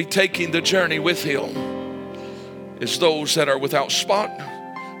that will be taking the journey with him is those that are without spot,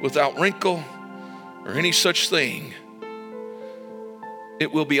 without wrinkle, or any such thing.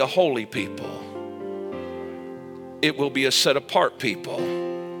 It will be a holy people. It will be a set apart people.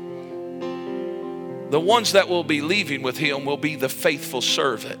 The ones that will be leaving with him will be the faithful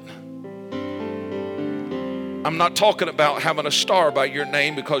servant. I'm not talking about having a star by your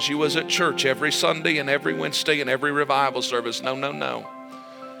name because you was at church every Sunday and every Wednesday and every revival service. No, no, no.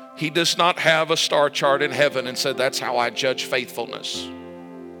 He does not have a star chart in heaven and said, that's how I judge faithfulness.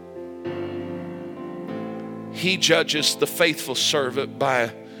 He judges the faithful servant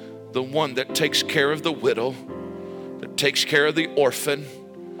by the one that takes care of the widow, that takes care of the orphan,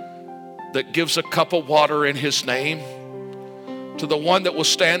 that gives a cup of water in his name, to the one that will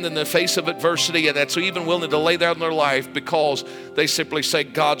stand in the face of adversity and that's even willing to lay down their life because they simply say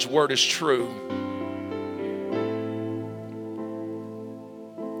God's word is true.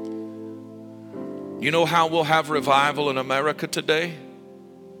 You know how we'll have revival in America today?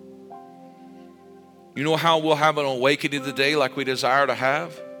 You know how we'll have an awakening today like we desire to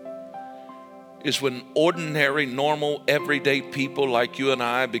have? Is when ordinary, normal, everyday people like you and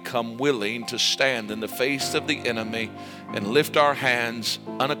I become willing to stand in the face of the enemy and lift our hands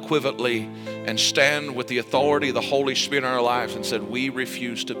unequivocally and stand with the authority of the Holy Spirit in our lives and said, we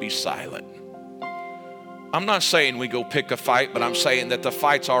refuse to be silent. I'm not saying we go pick a fight, but I'm saying that the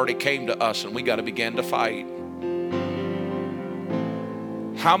fight's already came to us and we got to begin to fight.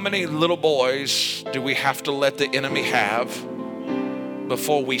 How many little boys do we have to let the enemy have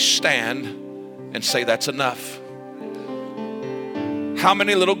before we stand and say that's enough? How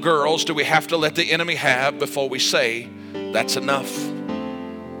many little girls do we have to let the enemy have before we say that's enough?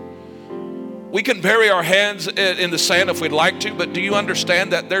 We can bury our hands in the sand if we'd like to, but do you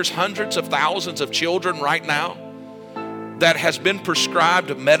understand that there's hundreds of thousands of children right now that has been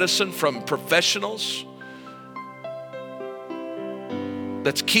prescribed medicine from professionals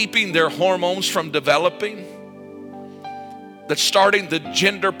that's keeping their hormones from developing, that's starting the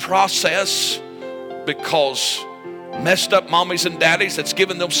gender process because messed up mommies and daddies that's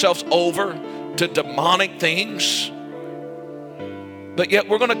given themselves over to demonic things. But yet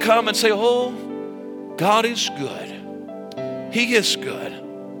we're going to come and say, oh, God is good. He is good.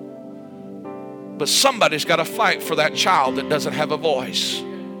 But somebody's got to fight for that child that doesn't have a voice.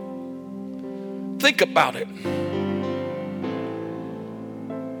 Think about it.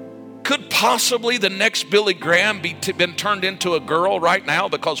 Could possibly the next Billy Graham been turned into a girl right now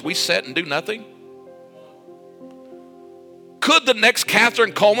because we sit and do nothing? Could the next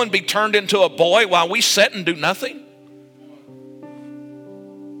Catherine Coleman be turned into a boy while we sit and do nothing?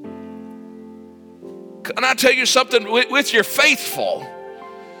 Can I tell you something? With your faithful,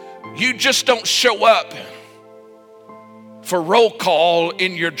 you just don't show up for roll call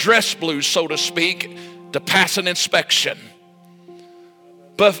in your dress blues, so to speak, to pass an inspection.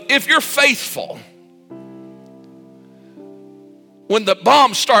 But if you're faithful, when the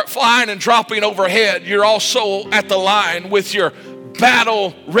bombs start flying and dropping overhead, you're also at the line with your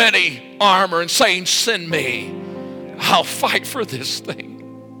battle-ready armor and saying, send me. I'll fight for this thing.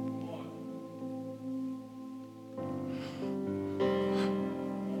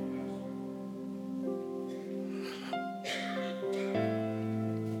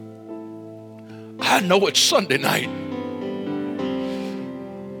 I know it's Sunday night.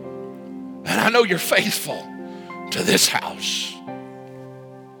 And I know you're faithful to this house.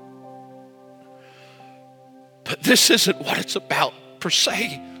 But this isn't what it's about per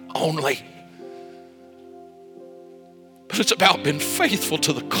se only. But it's about being faithful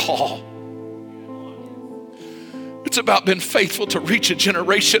to the call. It's about being faithful to reach a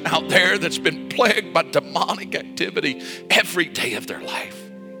generation out there that's been plagued by demonic activity every day of their life.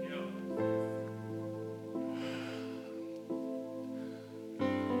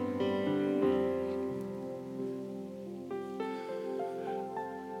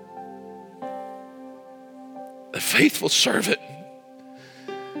 The faithful servant.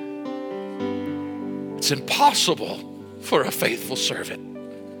 It's impossible for a faithful servant.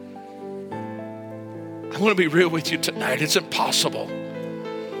 I want to be real with you tonight. It's impossible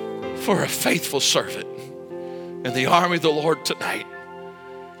for a faithful servant in the army of the Lord tonight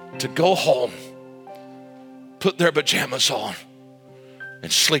to go home, put their pajamas on,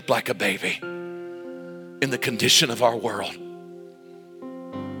 and sleep like a baby in the condition of our world.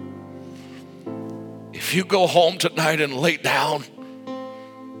 If you go home tonight and lay down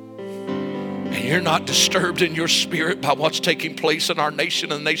and you're not disturbed in your spirit by what's taking place in our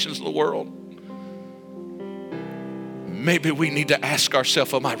nation and the nations of the world, maybe we need to ask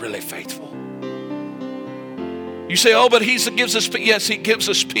ourselves, am I really faithful? You say, oh, but He gives us peace. Yes, He gives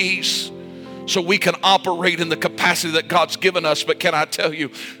us peace so we can operate in the capacity that God's given us. But can I tell you,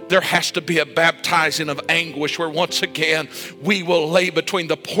 there has to be a baptizing of anguish where once again we will lay between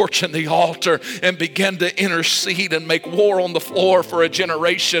the porch and the altar and begin to intercede and make war on the floor for a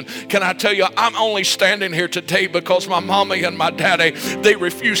generation. Can I tell you, I'm only standing here today because my mommy and my daddy, they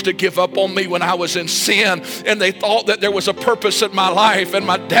refused to give up on me when I was in sin, and they thought that there was a purpose in my life. And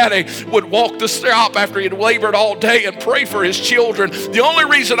my daddy would walk the shop after he'd labored all day and pray for his children. The only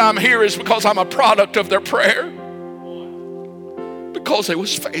reason I'm here is because I'm a product of their prayer, because they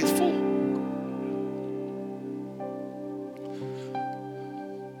was faithful.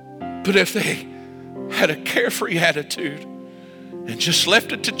 But if they had a carefree attitude and just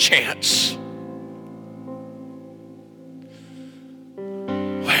left it to chance,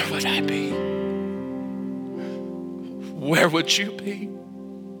 where would I be? Where would you be?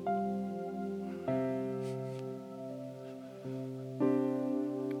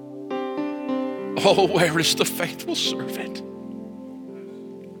 Oh, where is the faithful servant?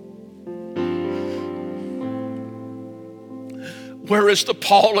 Where is the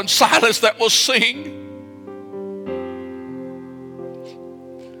Paul and Silas that will sing?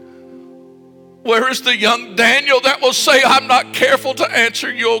 Where is the young Daniel that will say, I'm not careful to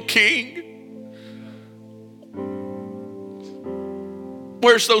answer you, O King?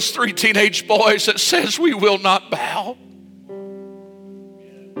 Where's those 3 teenage boys that says we will not bow?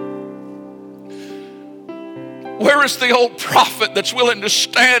 Where is the old prophet that's willing to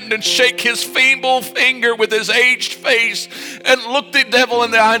stand and shake his feeble finger with his aged face and look the devil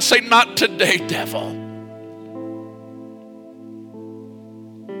in the eye and say, not today, devil.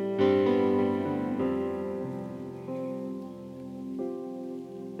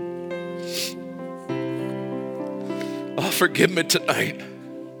 Oh, forgive me tonight.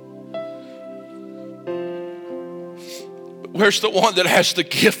 But where's the one that has the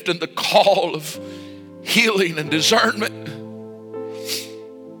gift and the call of healing and discernment,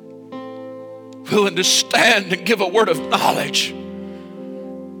 willing to stand and give a word of knowledge,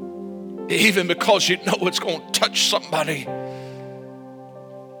 even because you know it's going to touch somebody,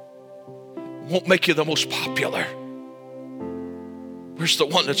 won't make you the most popular? Where's the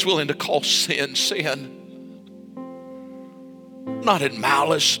one that's willing to call sin, sin? Not in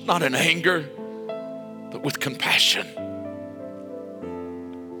malice, not in anger, but with compassion.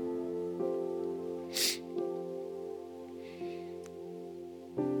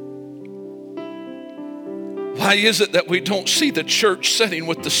 Why is it that we don't see the church sitting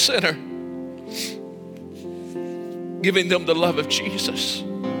with the sinner, giving them the love of Jesus?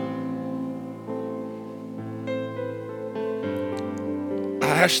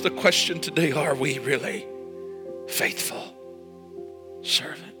 I ask the question today, are we really faithful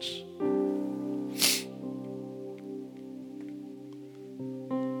servants?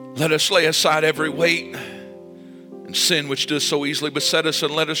 Let us lay aside every weight and sin which does so easily beset us,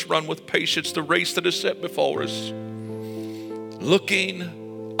 and let us run with patience the race that is set before us,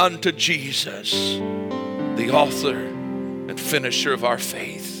 looking unto Jesus, the author and finisher of our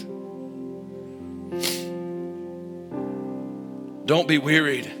faith. Don't be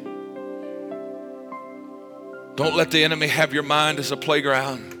wearied. Don't let the enemy have your mind as a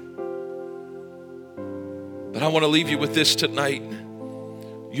playground. But I want to leave you with this tonight.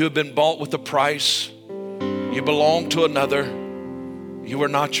 You have been bought with a price. You belong to another. You are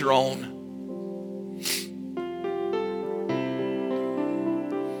not your own.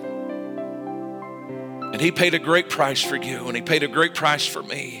 And he paid a great price for you, and he paid a great price for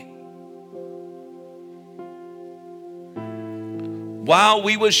me. While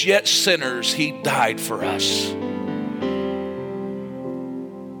we was yet sinners, he died for us.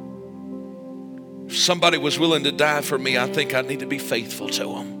 If somebody was willing to die for me, I think I need to be faithful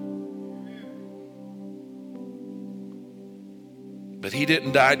to him. But he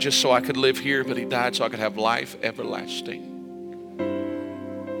didn't die just so I could live here, but he died so I could have life everlasting.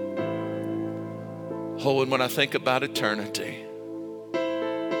 Oh, and when I think about eternity,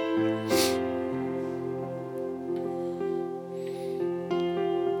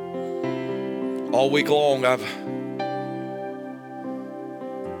 all week long I've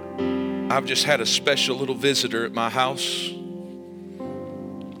just had a special little visitor at my house.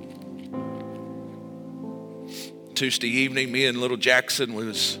 Tuesday evening, me and little Jackson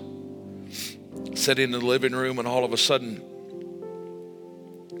was sitting in the living room, and all of a sudden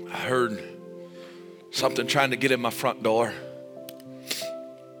I heard something trying to get in my front door.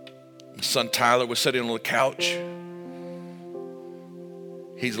 My son Tyler was sitting on the couch.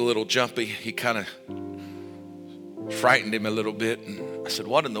 He's a little jumpy. He kind of frightened him a little bit. And I said,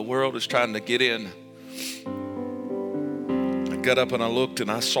 what in the world is trying to get in? I got up and I looked, and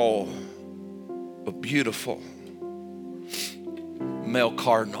I saw a beautiful male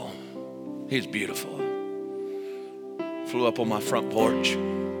cardinal. He's beautiful. Flew up on my front porch,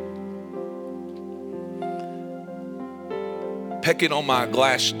 pecking on my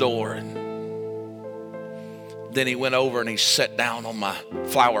glass door, and then he went over and he sat down on my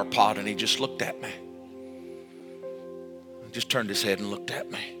flower pot, and he just looked at me. He just turned his head and looked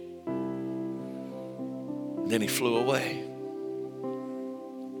at me. And then he flew away.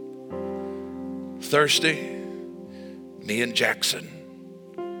 Thursday, me and Jackson.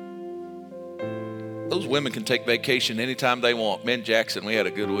 Those women can take vacation anytime they want. Me and Jackson, we had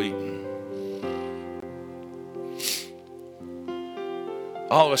a good week.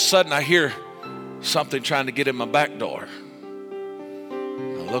 All of a sudden, I hear something trying to get in my back door.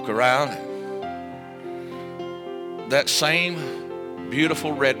 I look around, and that same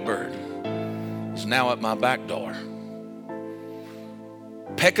beautiful redbird is now at my back door,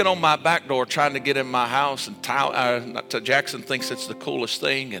 pecking on my back door, trying to get in my house. And Jackson thinks it's the coolest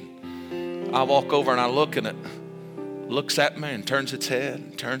thing. And I walk over and I look, and it looks at me and turns its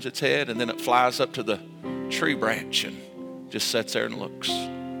head, and then it flies up to the tree branch and just sits there and looks.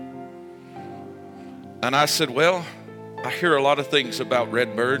 And I said, well, I hear a lot of things about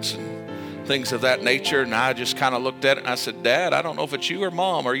redbirds, and things of that nature. And I just kind of looked at it and I said, Dad, I don't know if it's you or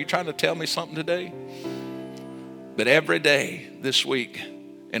Mom. Are you trying to tell me something today? But every day this week,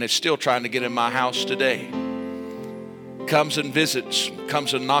 and it's still trying to get in my house today, comes and visits,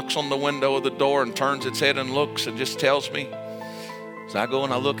 comes and knocks on the window of the door and turns its head and looks and just tells me. So I go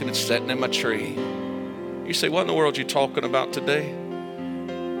and I look and it's sitting in my tree. You say, what in the world are you talking about today?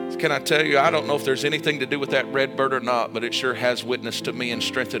 Can I tell you, I don't know if there's anything to do with that red bird or not, but it sure has witnessed to me and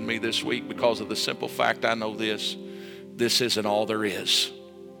strengthened me this week because of the simple fact I know this isn't all there is.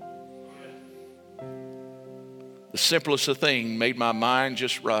 The simplest of things made my mind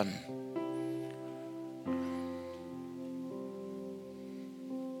just run.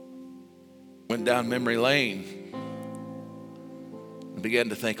 Went down memory lane and began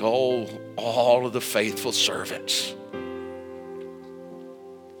to think, oh, all of the faithful servants.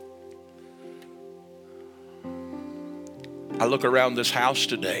 I look around this house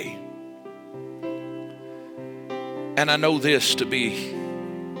today and I know this to be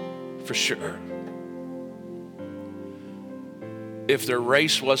for sure. If their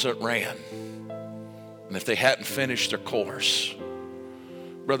race wasn't ran and if they hadn't finished their course,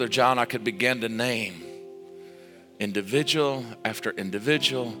 Brother John, I could begin to name individual after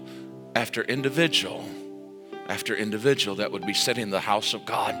individual after individual after individual that would be sitting in the house of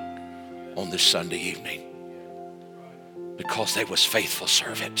God on this Sunday evening because they was faithful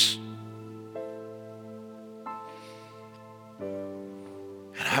servants.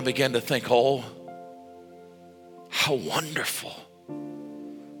 And I began to think, oh, how wonderful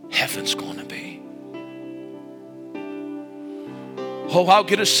heaven's going to be. Oh, I'll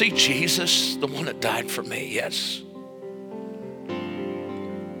get to see Jesus, the one that died for me, yes.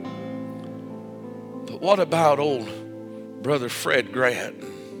 But what about old Brother Fred Grant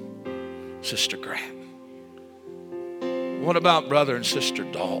and Sister Grant? What about Brother and Sister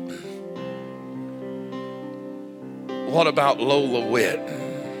Dalton? What about Lola Witt?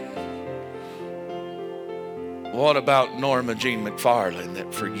 What about Norma Jean McFarland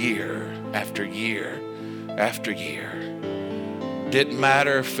that for year after year after year, didn't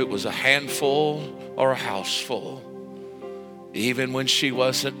matter if it was a handful or a house full, even when she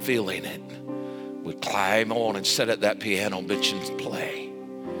wasn't feeling it, would climb on and sit at that piano bench and play.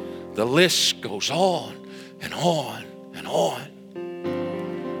 The list goes on and on and on.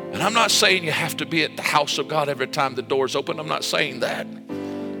 And I'm not saying you have to be at the house of God every time the doors open. I'm not saying that.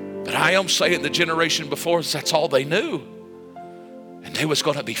 But I am saying the generation before us, that's all they knew. And they was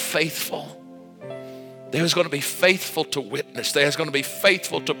going to be faithful. They was going to be faithful to witness. They was going to be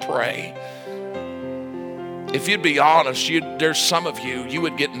faithful to pray. If you'd be honest, there's some of you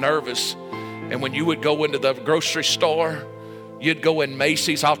would get nervous. And when you would go into the grocery store, you'd go in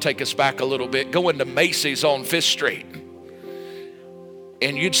Macy's. I'll take us back a little bit. Go into Macy's on 5th Street.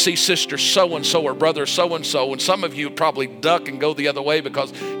 And you'd see Sister so-and-so or Brother so-and-so. And some of you would probably duck and go the other way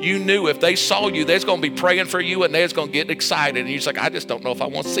because you knew if they saw you, they's going to be praying for you and they's going to get excited. And you're just like, I just don't know if I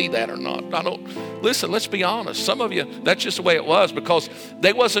want to see that or not. Listen, let's be honest. Some of you, that's just the way it was because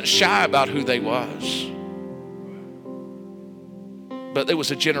they wasn't shy about who they was. But there was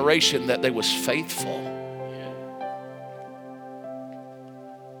a generation that they was faithful.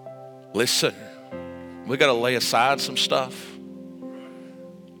 Listen, we got to lay aside some stuff.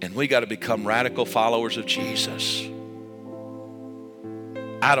 And we got to become radical followers of Jesus.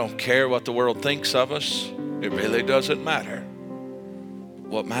 I don't care what the world thinks of us. It really doesn't matter.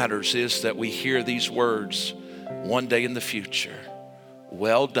 What matters is that we hear these words one day in the future.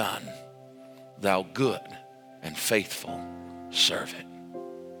 Well done, thou good and faithful servant.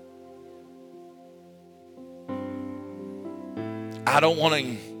 I don't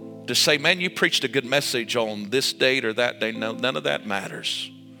want to say, man, you preached a good message on this date or that day. No, none of that matters.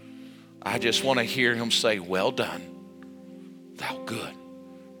 I just want to hear him say, well done, thou good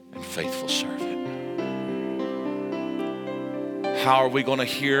and faithful servant. How are we going to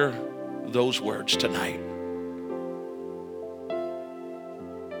hear those words tonight?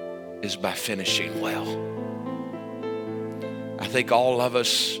 Is by finishing well. I think all of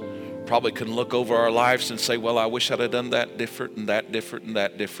us probably can look over our lives and say, well, I wish I'd have done that different and that different and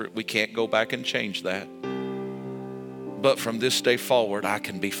that different. We can't go back and change that. But from this day forward, I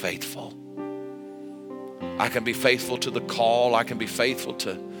can be faithful. I can be faithful to the call. I can be faithful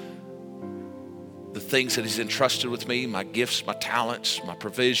to the things that he's entrusted with me, my gifts, my talents, my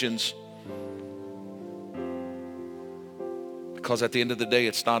provisions. Because at the end of the day,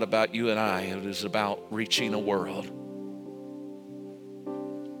 it's not about you and I. It is about reaching a world.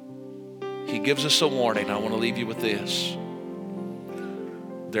 He gives us a warning. I want to leave you with this.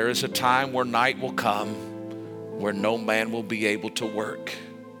 There is a time where night will come where no man will be able to work.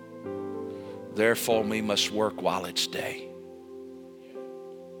 Therefore, we must work while it's day.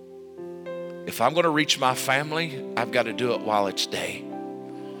 If I'm going to reach my family, I've got to do it while it's day.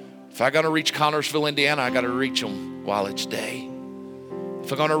 If I'm going to reach Connersville, Indiana, I got to reach them while it's day.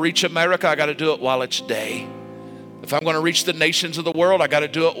 If I'm going to reach America, I got to do it while it's day. If I'm going to reach the nations of the world, I got to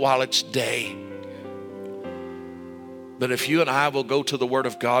do it while it's day. But if you and I will go to the Word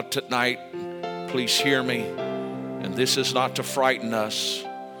of God tonight, please hear me. And this is not to frighten us,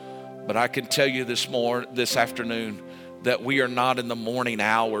 but I can tell you this afternoon, that we are not in the morning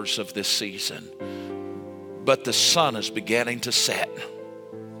hours of this season, but the sun is beginning to set.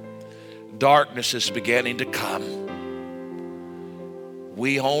 Darkness is beginning to come.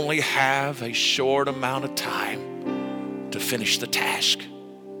 We only have a short amount of time to finish the task.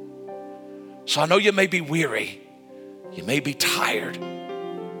 So I know you may be weary. You may be tired.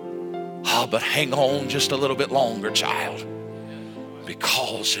 Oh, but hang on just a little bit longer, child,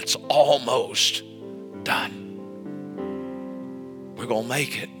 because it's almost done. We're going to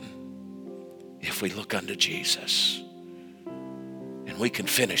make it if we look unto Jesus. And we can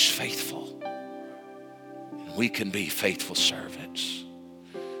finish faithful. And we can be faithful servants.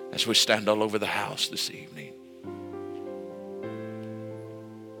 As we stand all over the house this evening.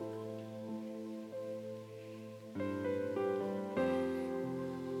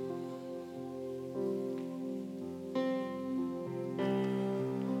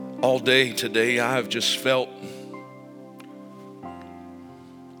 All day today, I've just felt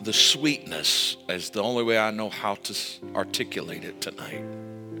the sweetness, as the only way I know how to articulate it tonight.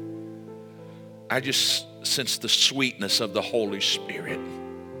 I just sense the sweetness of the Holy Spirit.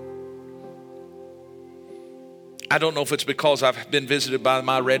 I don't know if it's because I've been visited by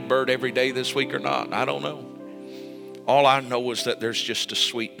my red bird every day this week or not. I don't know. All I know is that there's just a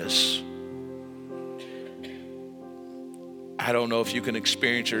sweetness. I don't know if you can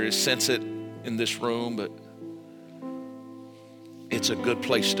experience or sense it in this room, but it's a good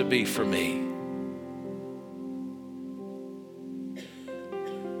place to be for me.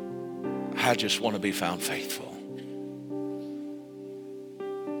 I just want to be found faithful.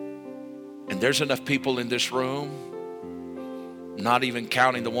 And there's enough people in this room, not even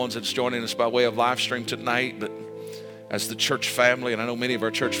counting the ones that's joining us by way of live stream tonight, but as the church family, and I know many of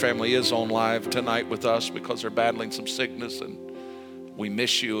our church family is on live tonight with us because they're battling some sickness, and we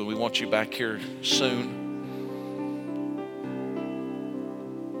miss you and we want you back here soon.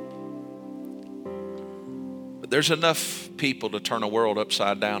 But there's enough people to turn a world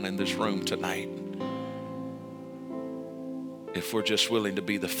upside down in this room tonight if we're just willing to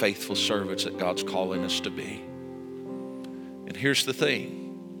be the faithful servants that God's calling us to be. And here's the thing.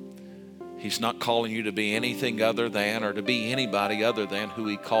 He's not calling you to be anything other than, or to be anybody other than who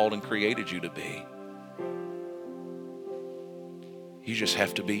He called and created you to be. You just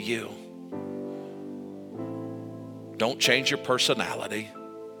have to be you. Don't change your personality.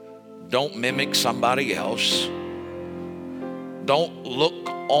 Don't mimic somebody else. Don't look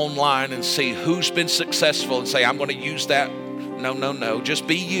online and see who's been successful and say, I'm going to use that. No. Just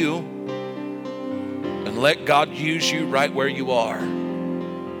be you and let God use you right where you are.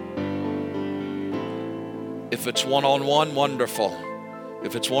 If it's one-on-one, wonderful.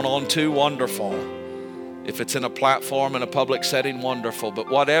 If it's one-on-two, wonderful. If it's in a platform in a public setting, wonderful. But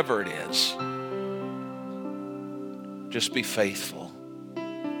whatever it is, just be faithful.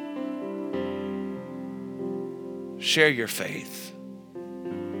 Share your faith.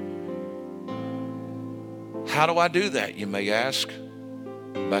 How do I do that, you may ask?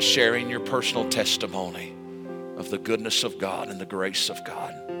 By sharing your personal testimony of the goodness of God and the grace of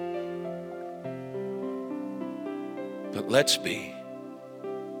God. But let's be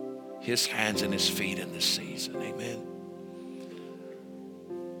His hands and His feet in this season. Amen.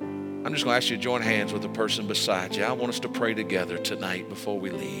 I'm just going to ask you to join hands with the person beside you. I want us to pray together tonight before we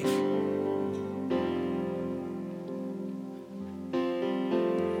leave.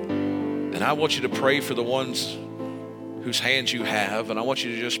 And I want you to pray for the ones whose hands you have. And I want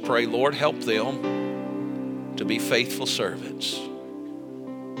you to just pray, Lord, help them to be faithful servants.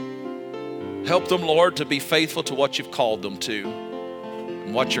 Help them, Lord, to be faithful to what you've called them to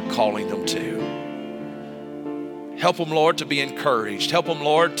and what you're calling them to. Help them, Lord, to be encouraged. Help them,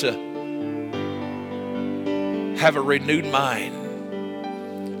 Lord, to have a renewed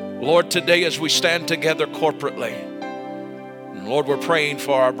mind. Lord, today as we stand together corporately, and Lord, we're praying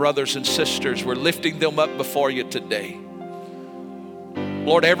for our brothers and sisters. We're lifting them up before you today.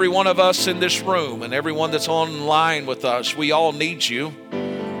 Lord, every one of us in this room and everyone that's online with us, we all need you.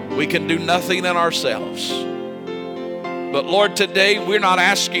 We can do nothing in ourselves. But Lord, today we're not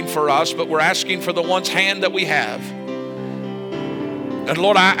asking for us, but we're asking for the one's hand that we have. And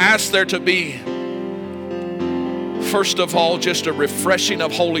Lord, I ask there to be, first of all, just a refreshing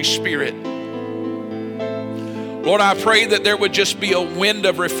of Holy Spirit. Lord, I pray that there would just be a wind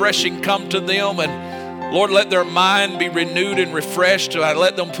of refreshing come to them, and Lord, let their mind be renewed and refreshed. I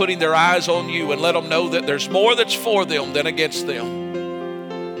let them putting their eyes on you, and let them know that there's more that's for them than against them.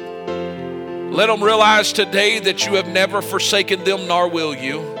 Let them realize today that you have never forsaken them, nor will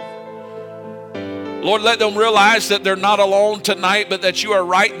you. Lord, let them realize that they're not alone tonight, but that you are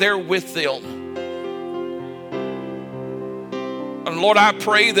right there with them. And Lord, I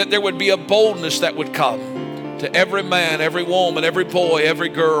pray that there would be a boldness that would come to every man, every woman, every boy, every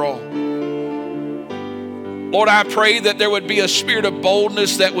girl. Lord, I pray that there would be a spirit of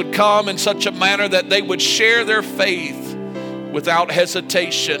boldness that would come in such a manner that they would share their faith without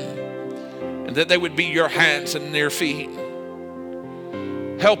hesitation, and that they would be your hands and their feet.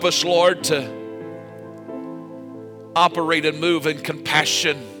 Help us, Lord, to operate and move in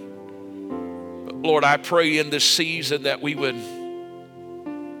compassion. But Lord, I pray in this season that we would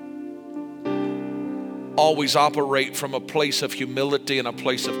always operate from a place of humility and a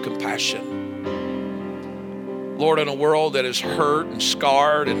place of compassion. Lord, in a world that is hurt and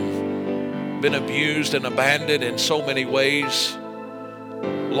scarred and been abused and abandoned in so many ways,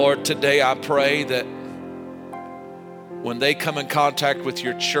 Lord, today I pray that when they come in contact with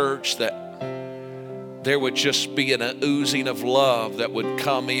your church, that there would just be an oozing of love that would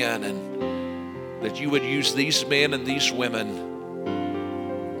come in, and that you would use these men and these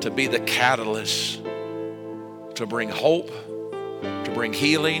women to be the catalyst to bring hope, to bring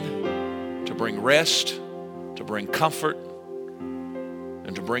healing, to bring rest, to bring comfort,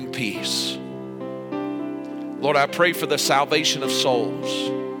 and to bring peace. Lord, I pray for the salvation of souls.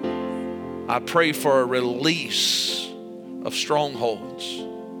 I pray for a release of strongholds.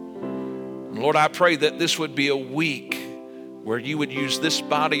 And Lord, I pray that this would be a week where you would use this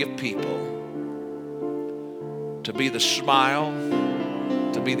body of people to be the smile,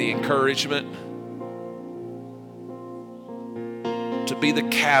 to be the encouragement, to be the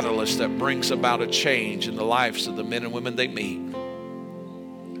catalyst that brings about a change in the lives of the men and women they meet.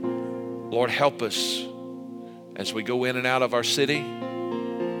 Lord, help us as we go in and out of our city,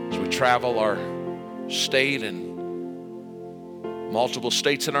 as we travel our state and multiple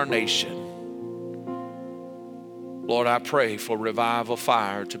states in our nation. Lord, I pray for revival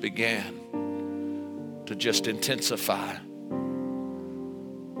fire to begin to just intensify.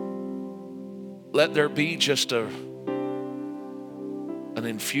 Let there be just an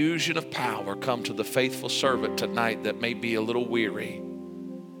infusion of power come to the faithful servant tonight that may be a little weary,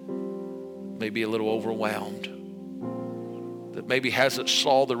 may be a little overwhelmed, that maybe hasn't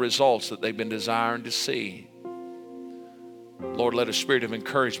saw the results that they've been desiring to see. Lord, let a spirit of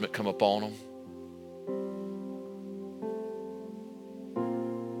encouragement come upon them.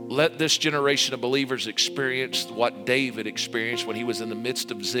 Let this generation of believers experience what David experienced when he was in the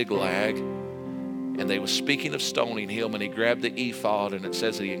midst of Ziklag, and they were speaking of stoning him, and he grabbed the ephod, and it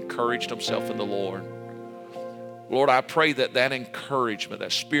says that he encouraged himself in the Lord. Lord, I pray that that encouragement,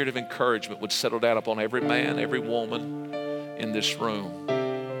 that spirit of encouragement would settle down upon every man, every woman in this room.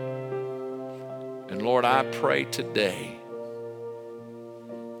 And Lord, I pray today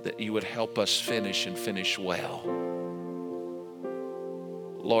that you would help us finish and finish well.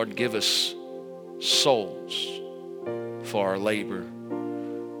 Lord, give us souls for our labor.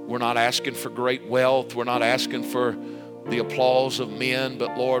 We're not asking for great wealth. We're not asking for the applause of men,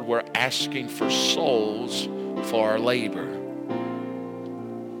 but Lord, we're asking for souls for our labor.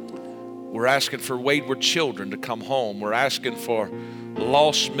 We're asking for wayward children to come home. We're asking for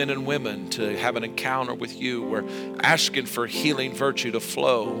lost men and women to have an encounter with you. We're asking for healing virtue to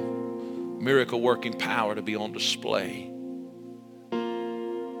flow, miracle working power to be on display.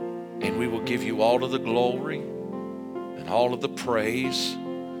 And we will give you all of the glory and all of the praise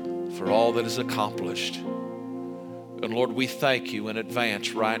for all that is accomplished. And Lord, we thank you in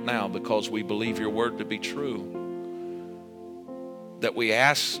advance right now because we believe your word to be true. That we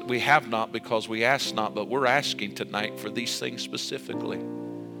have not because we ask not, but we're asking tonight for these things specifically.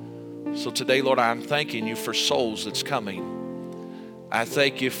 So today, Lord, I'm thanking you for souls that's coming. I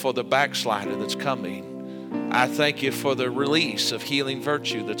thank you for the backslider that's coming. I thank you for the release of healing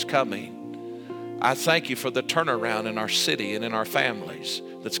virtue that's coming. I thank you for the turnaround in our city and in our families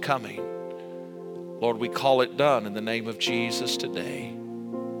that's coming. Lord, we call it done in the name of Jesus today.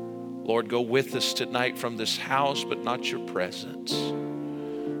 Lord, go with us tonight from this house, but not your presence.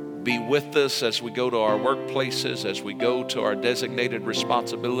 Be with us as we go to our workplaces, as we go to our designated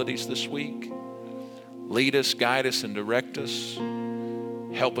responsibilities this week. Lead us, guide us, and direct us.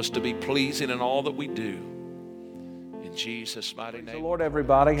 Help us to be pleasing in all that we do. In In Jesus' mighty Praise name. the Lord,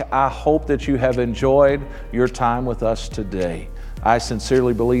 everybody. I hope that you have enjoyed your time with us today. I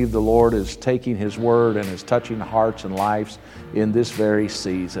sincerely believe the Lord is taking His word and is touching hearts and lives in this very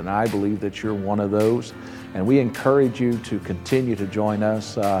season. I believe that you're one of those, and we encourage you to continue to join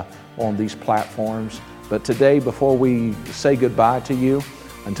us on these platforms. But today, before we say goodbye to you,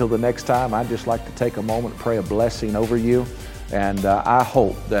 until the next time, I'd just like to take a moment and pray a blessing over you. And I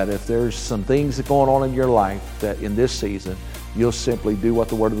hope that if there's some things going on in your life that in this season, you'll simply do what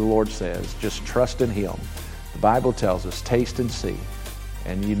the word of the Lord says. Just trust in Him. The Bible tells us, taste and see,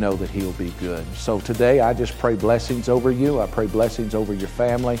 and you know that He'll be good. So today, I just pray blessings over you. I pray blessings over your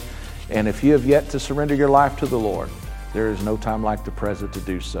family. And if you have yet to surrender your life to the Lord, there is no time like the present to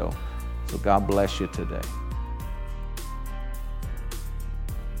do so. So God bless you today.